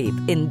night's sleep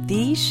in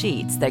these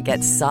sheets that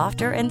get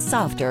softer and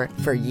softer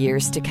for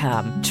years to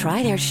come.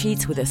 Try their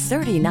sheets with a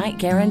 30-night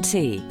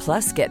guarantee.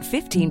 Plus, get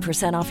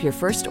 15% off your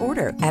first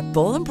order at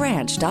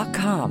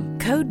bollandbranch.com.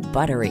 Code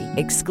BUTTERY.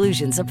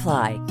 Exclusions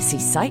apply. See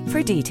site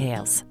for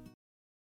details.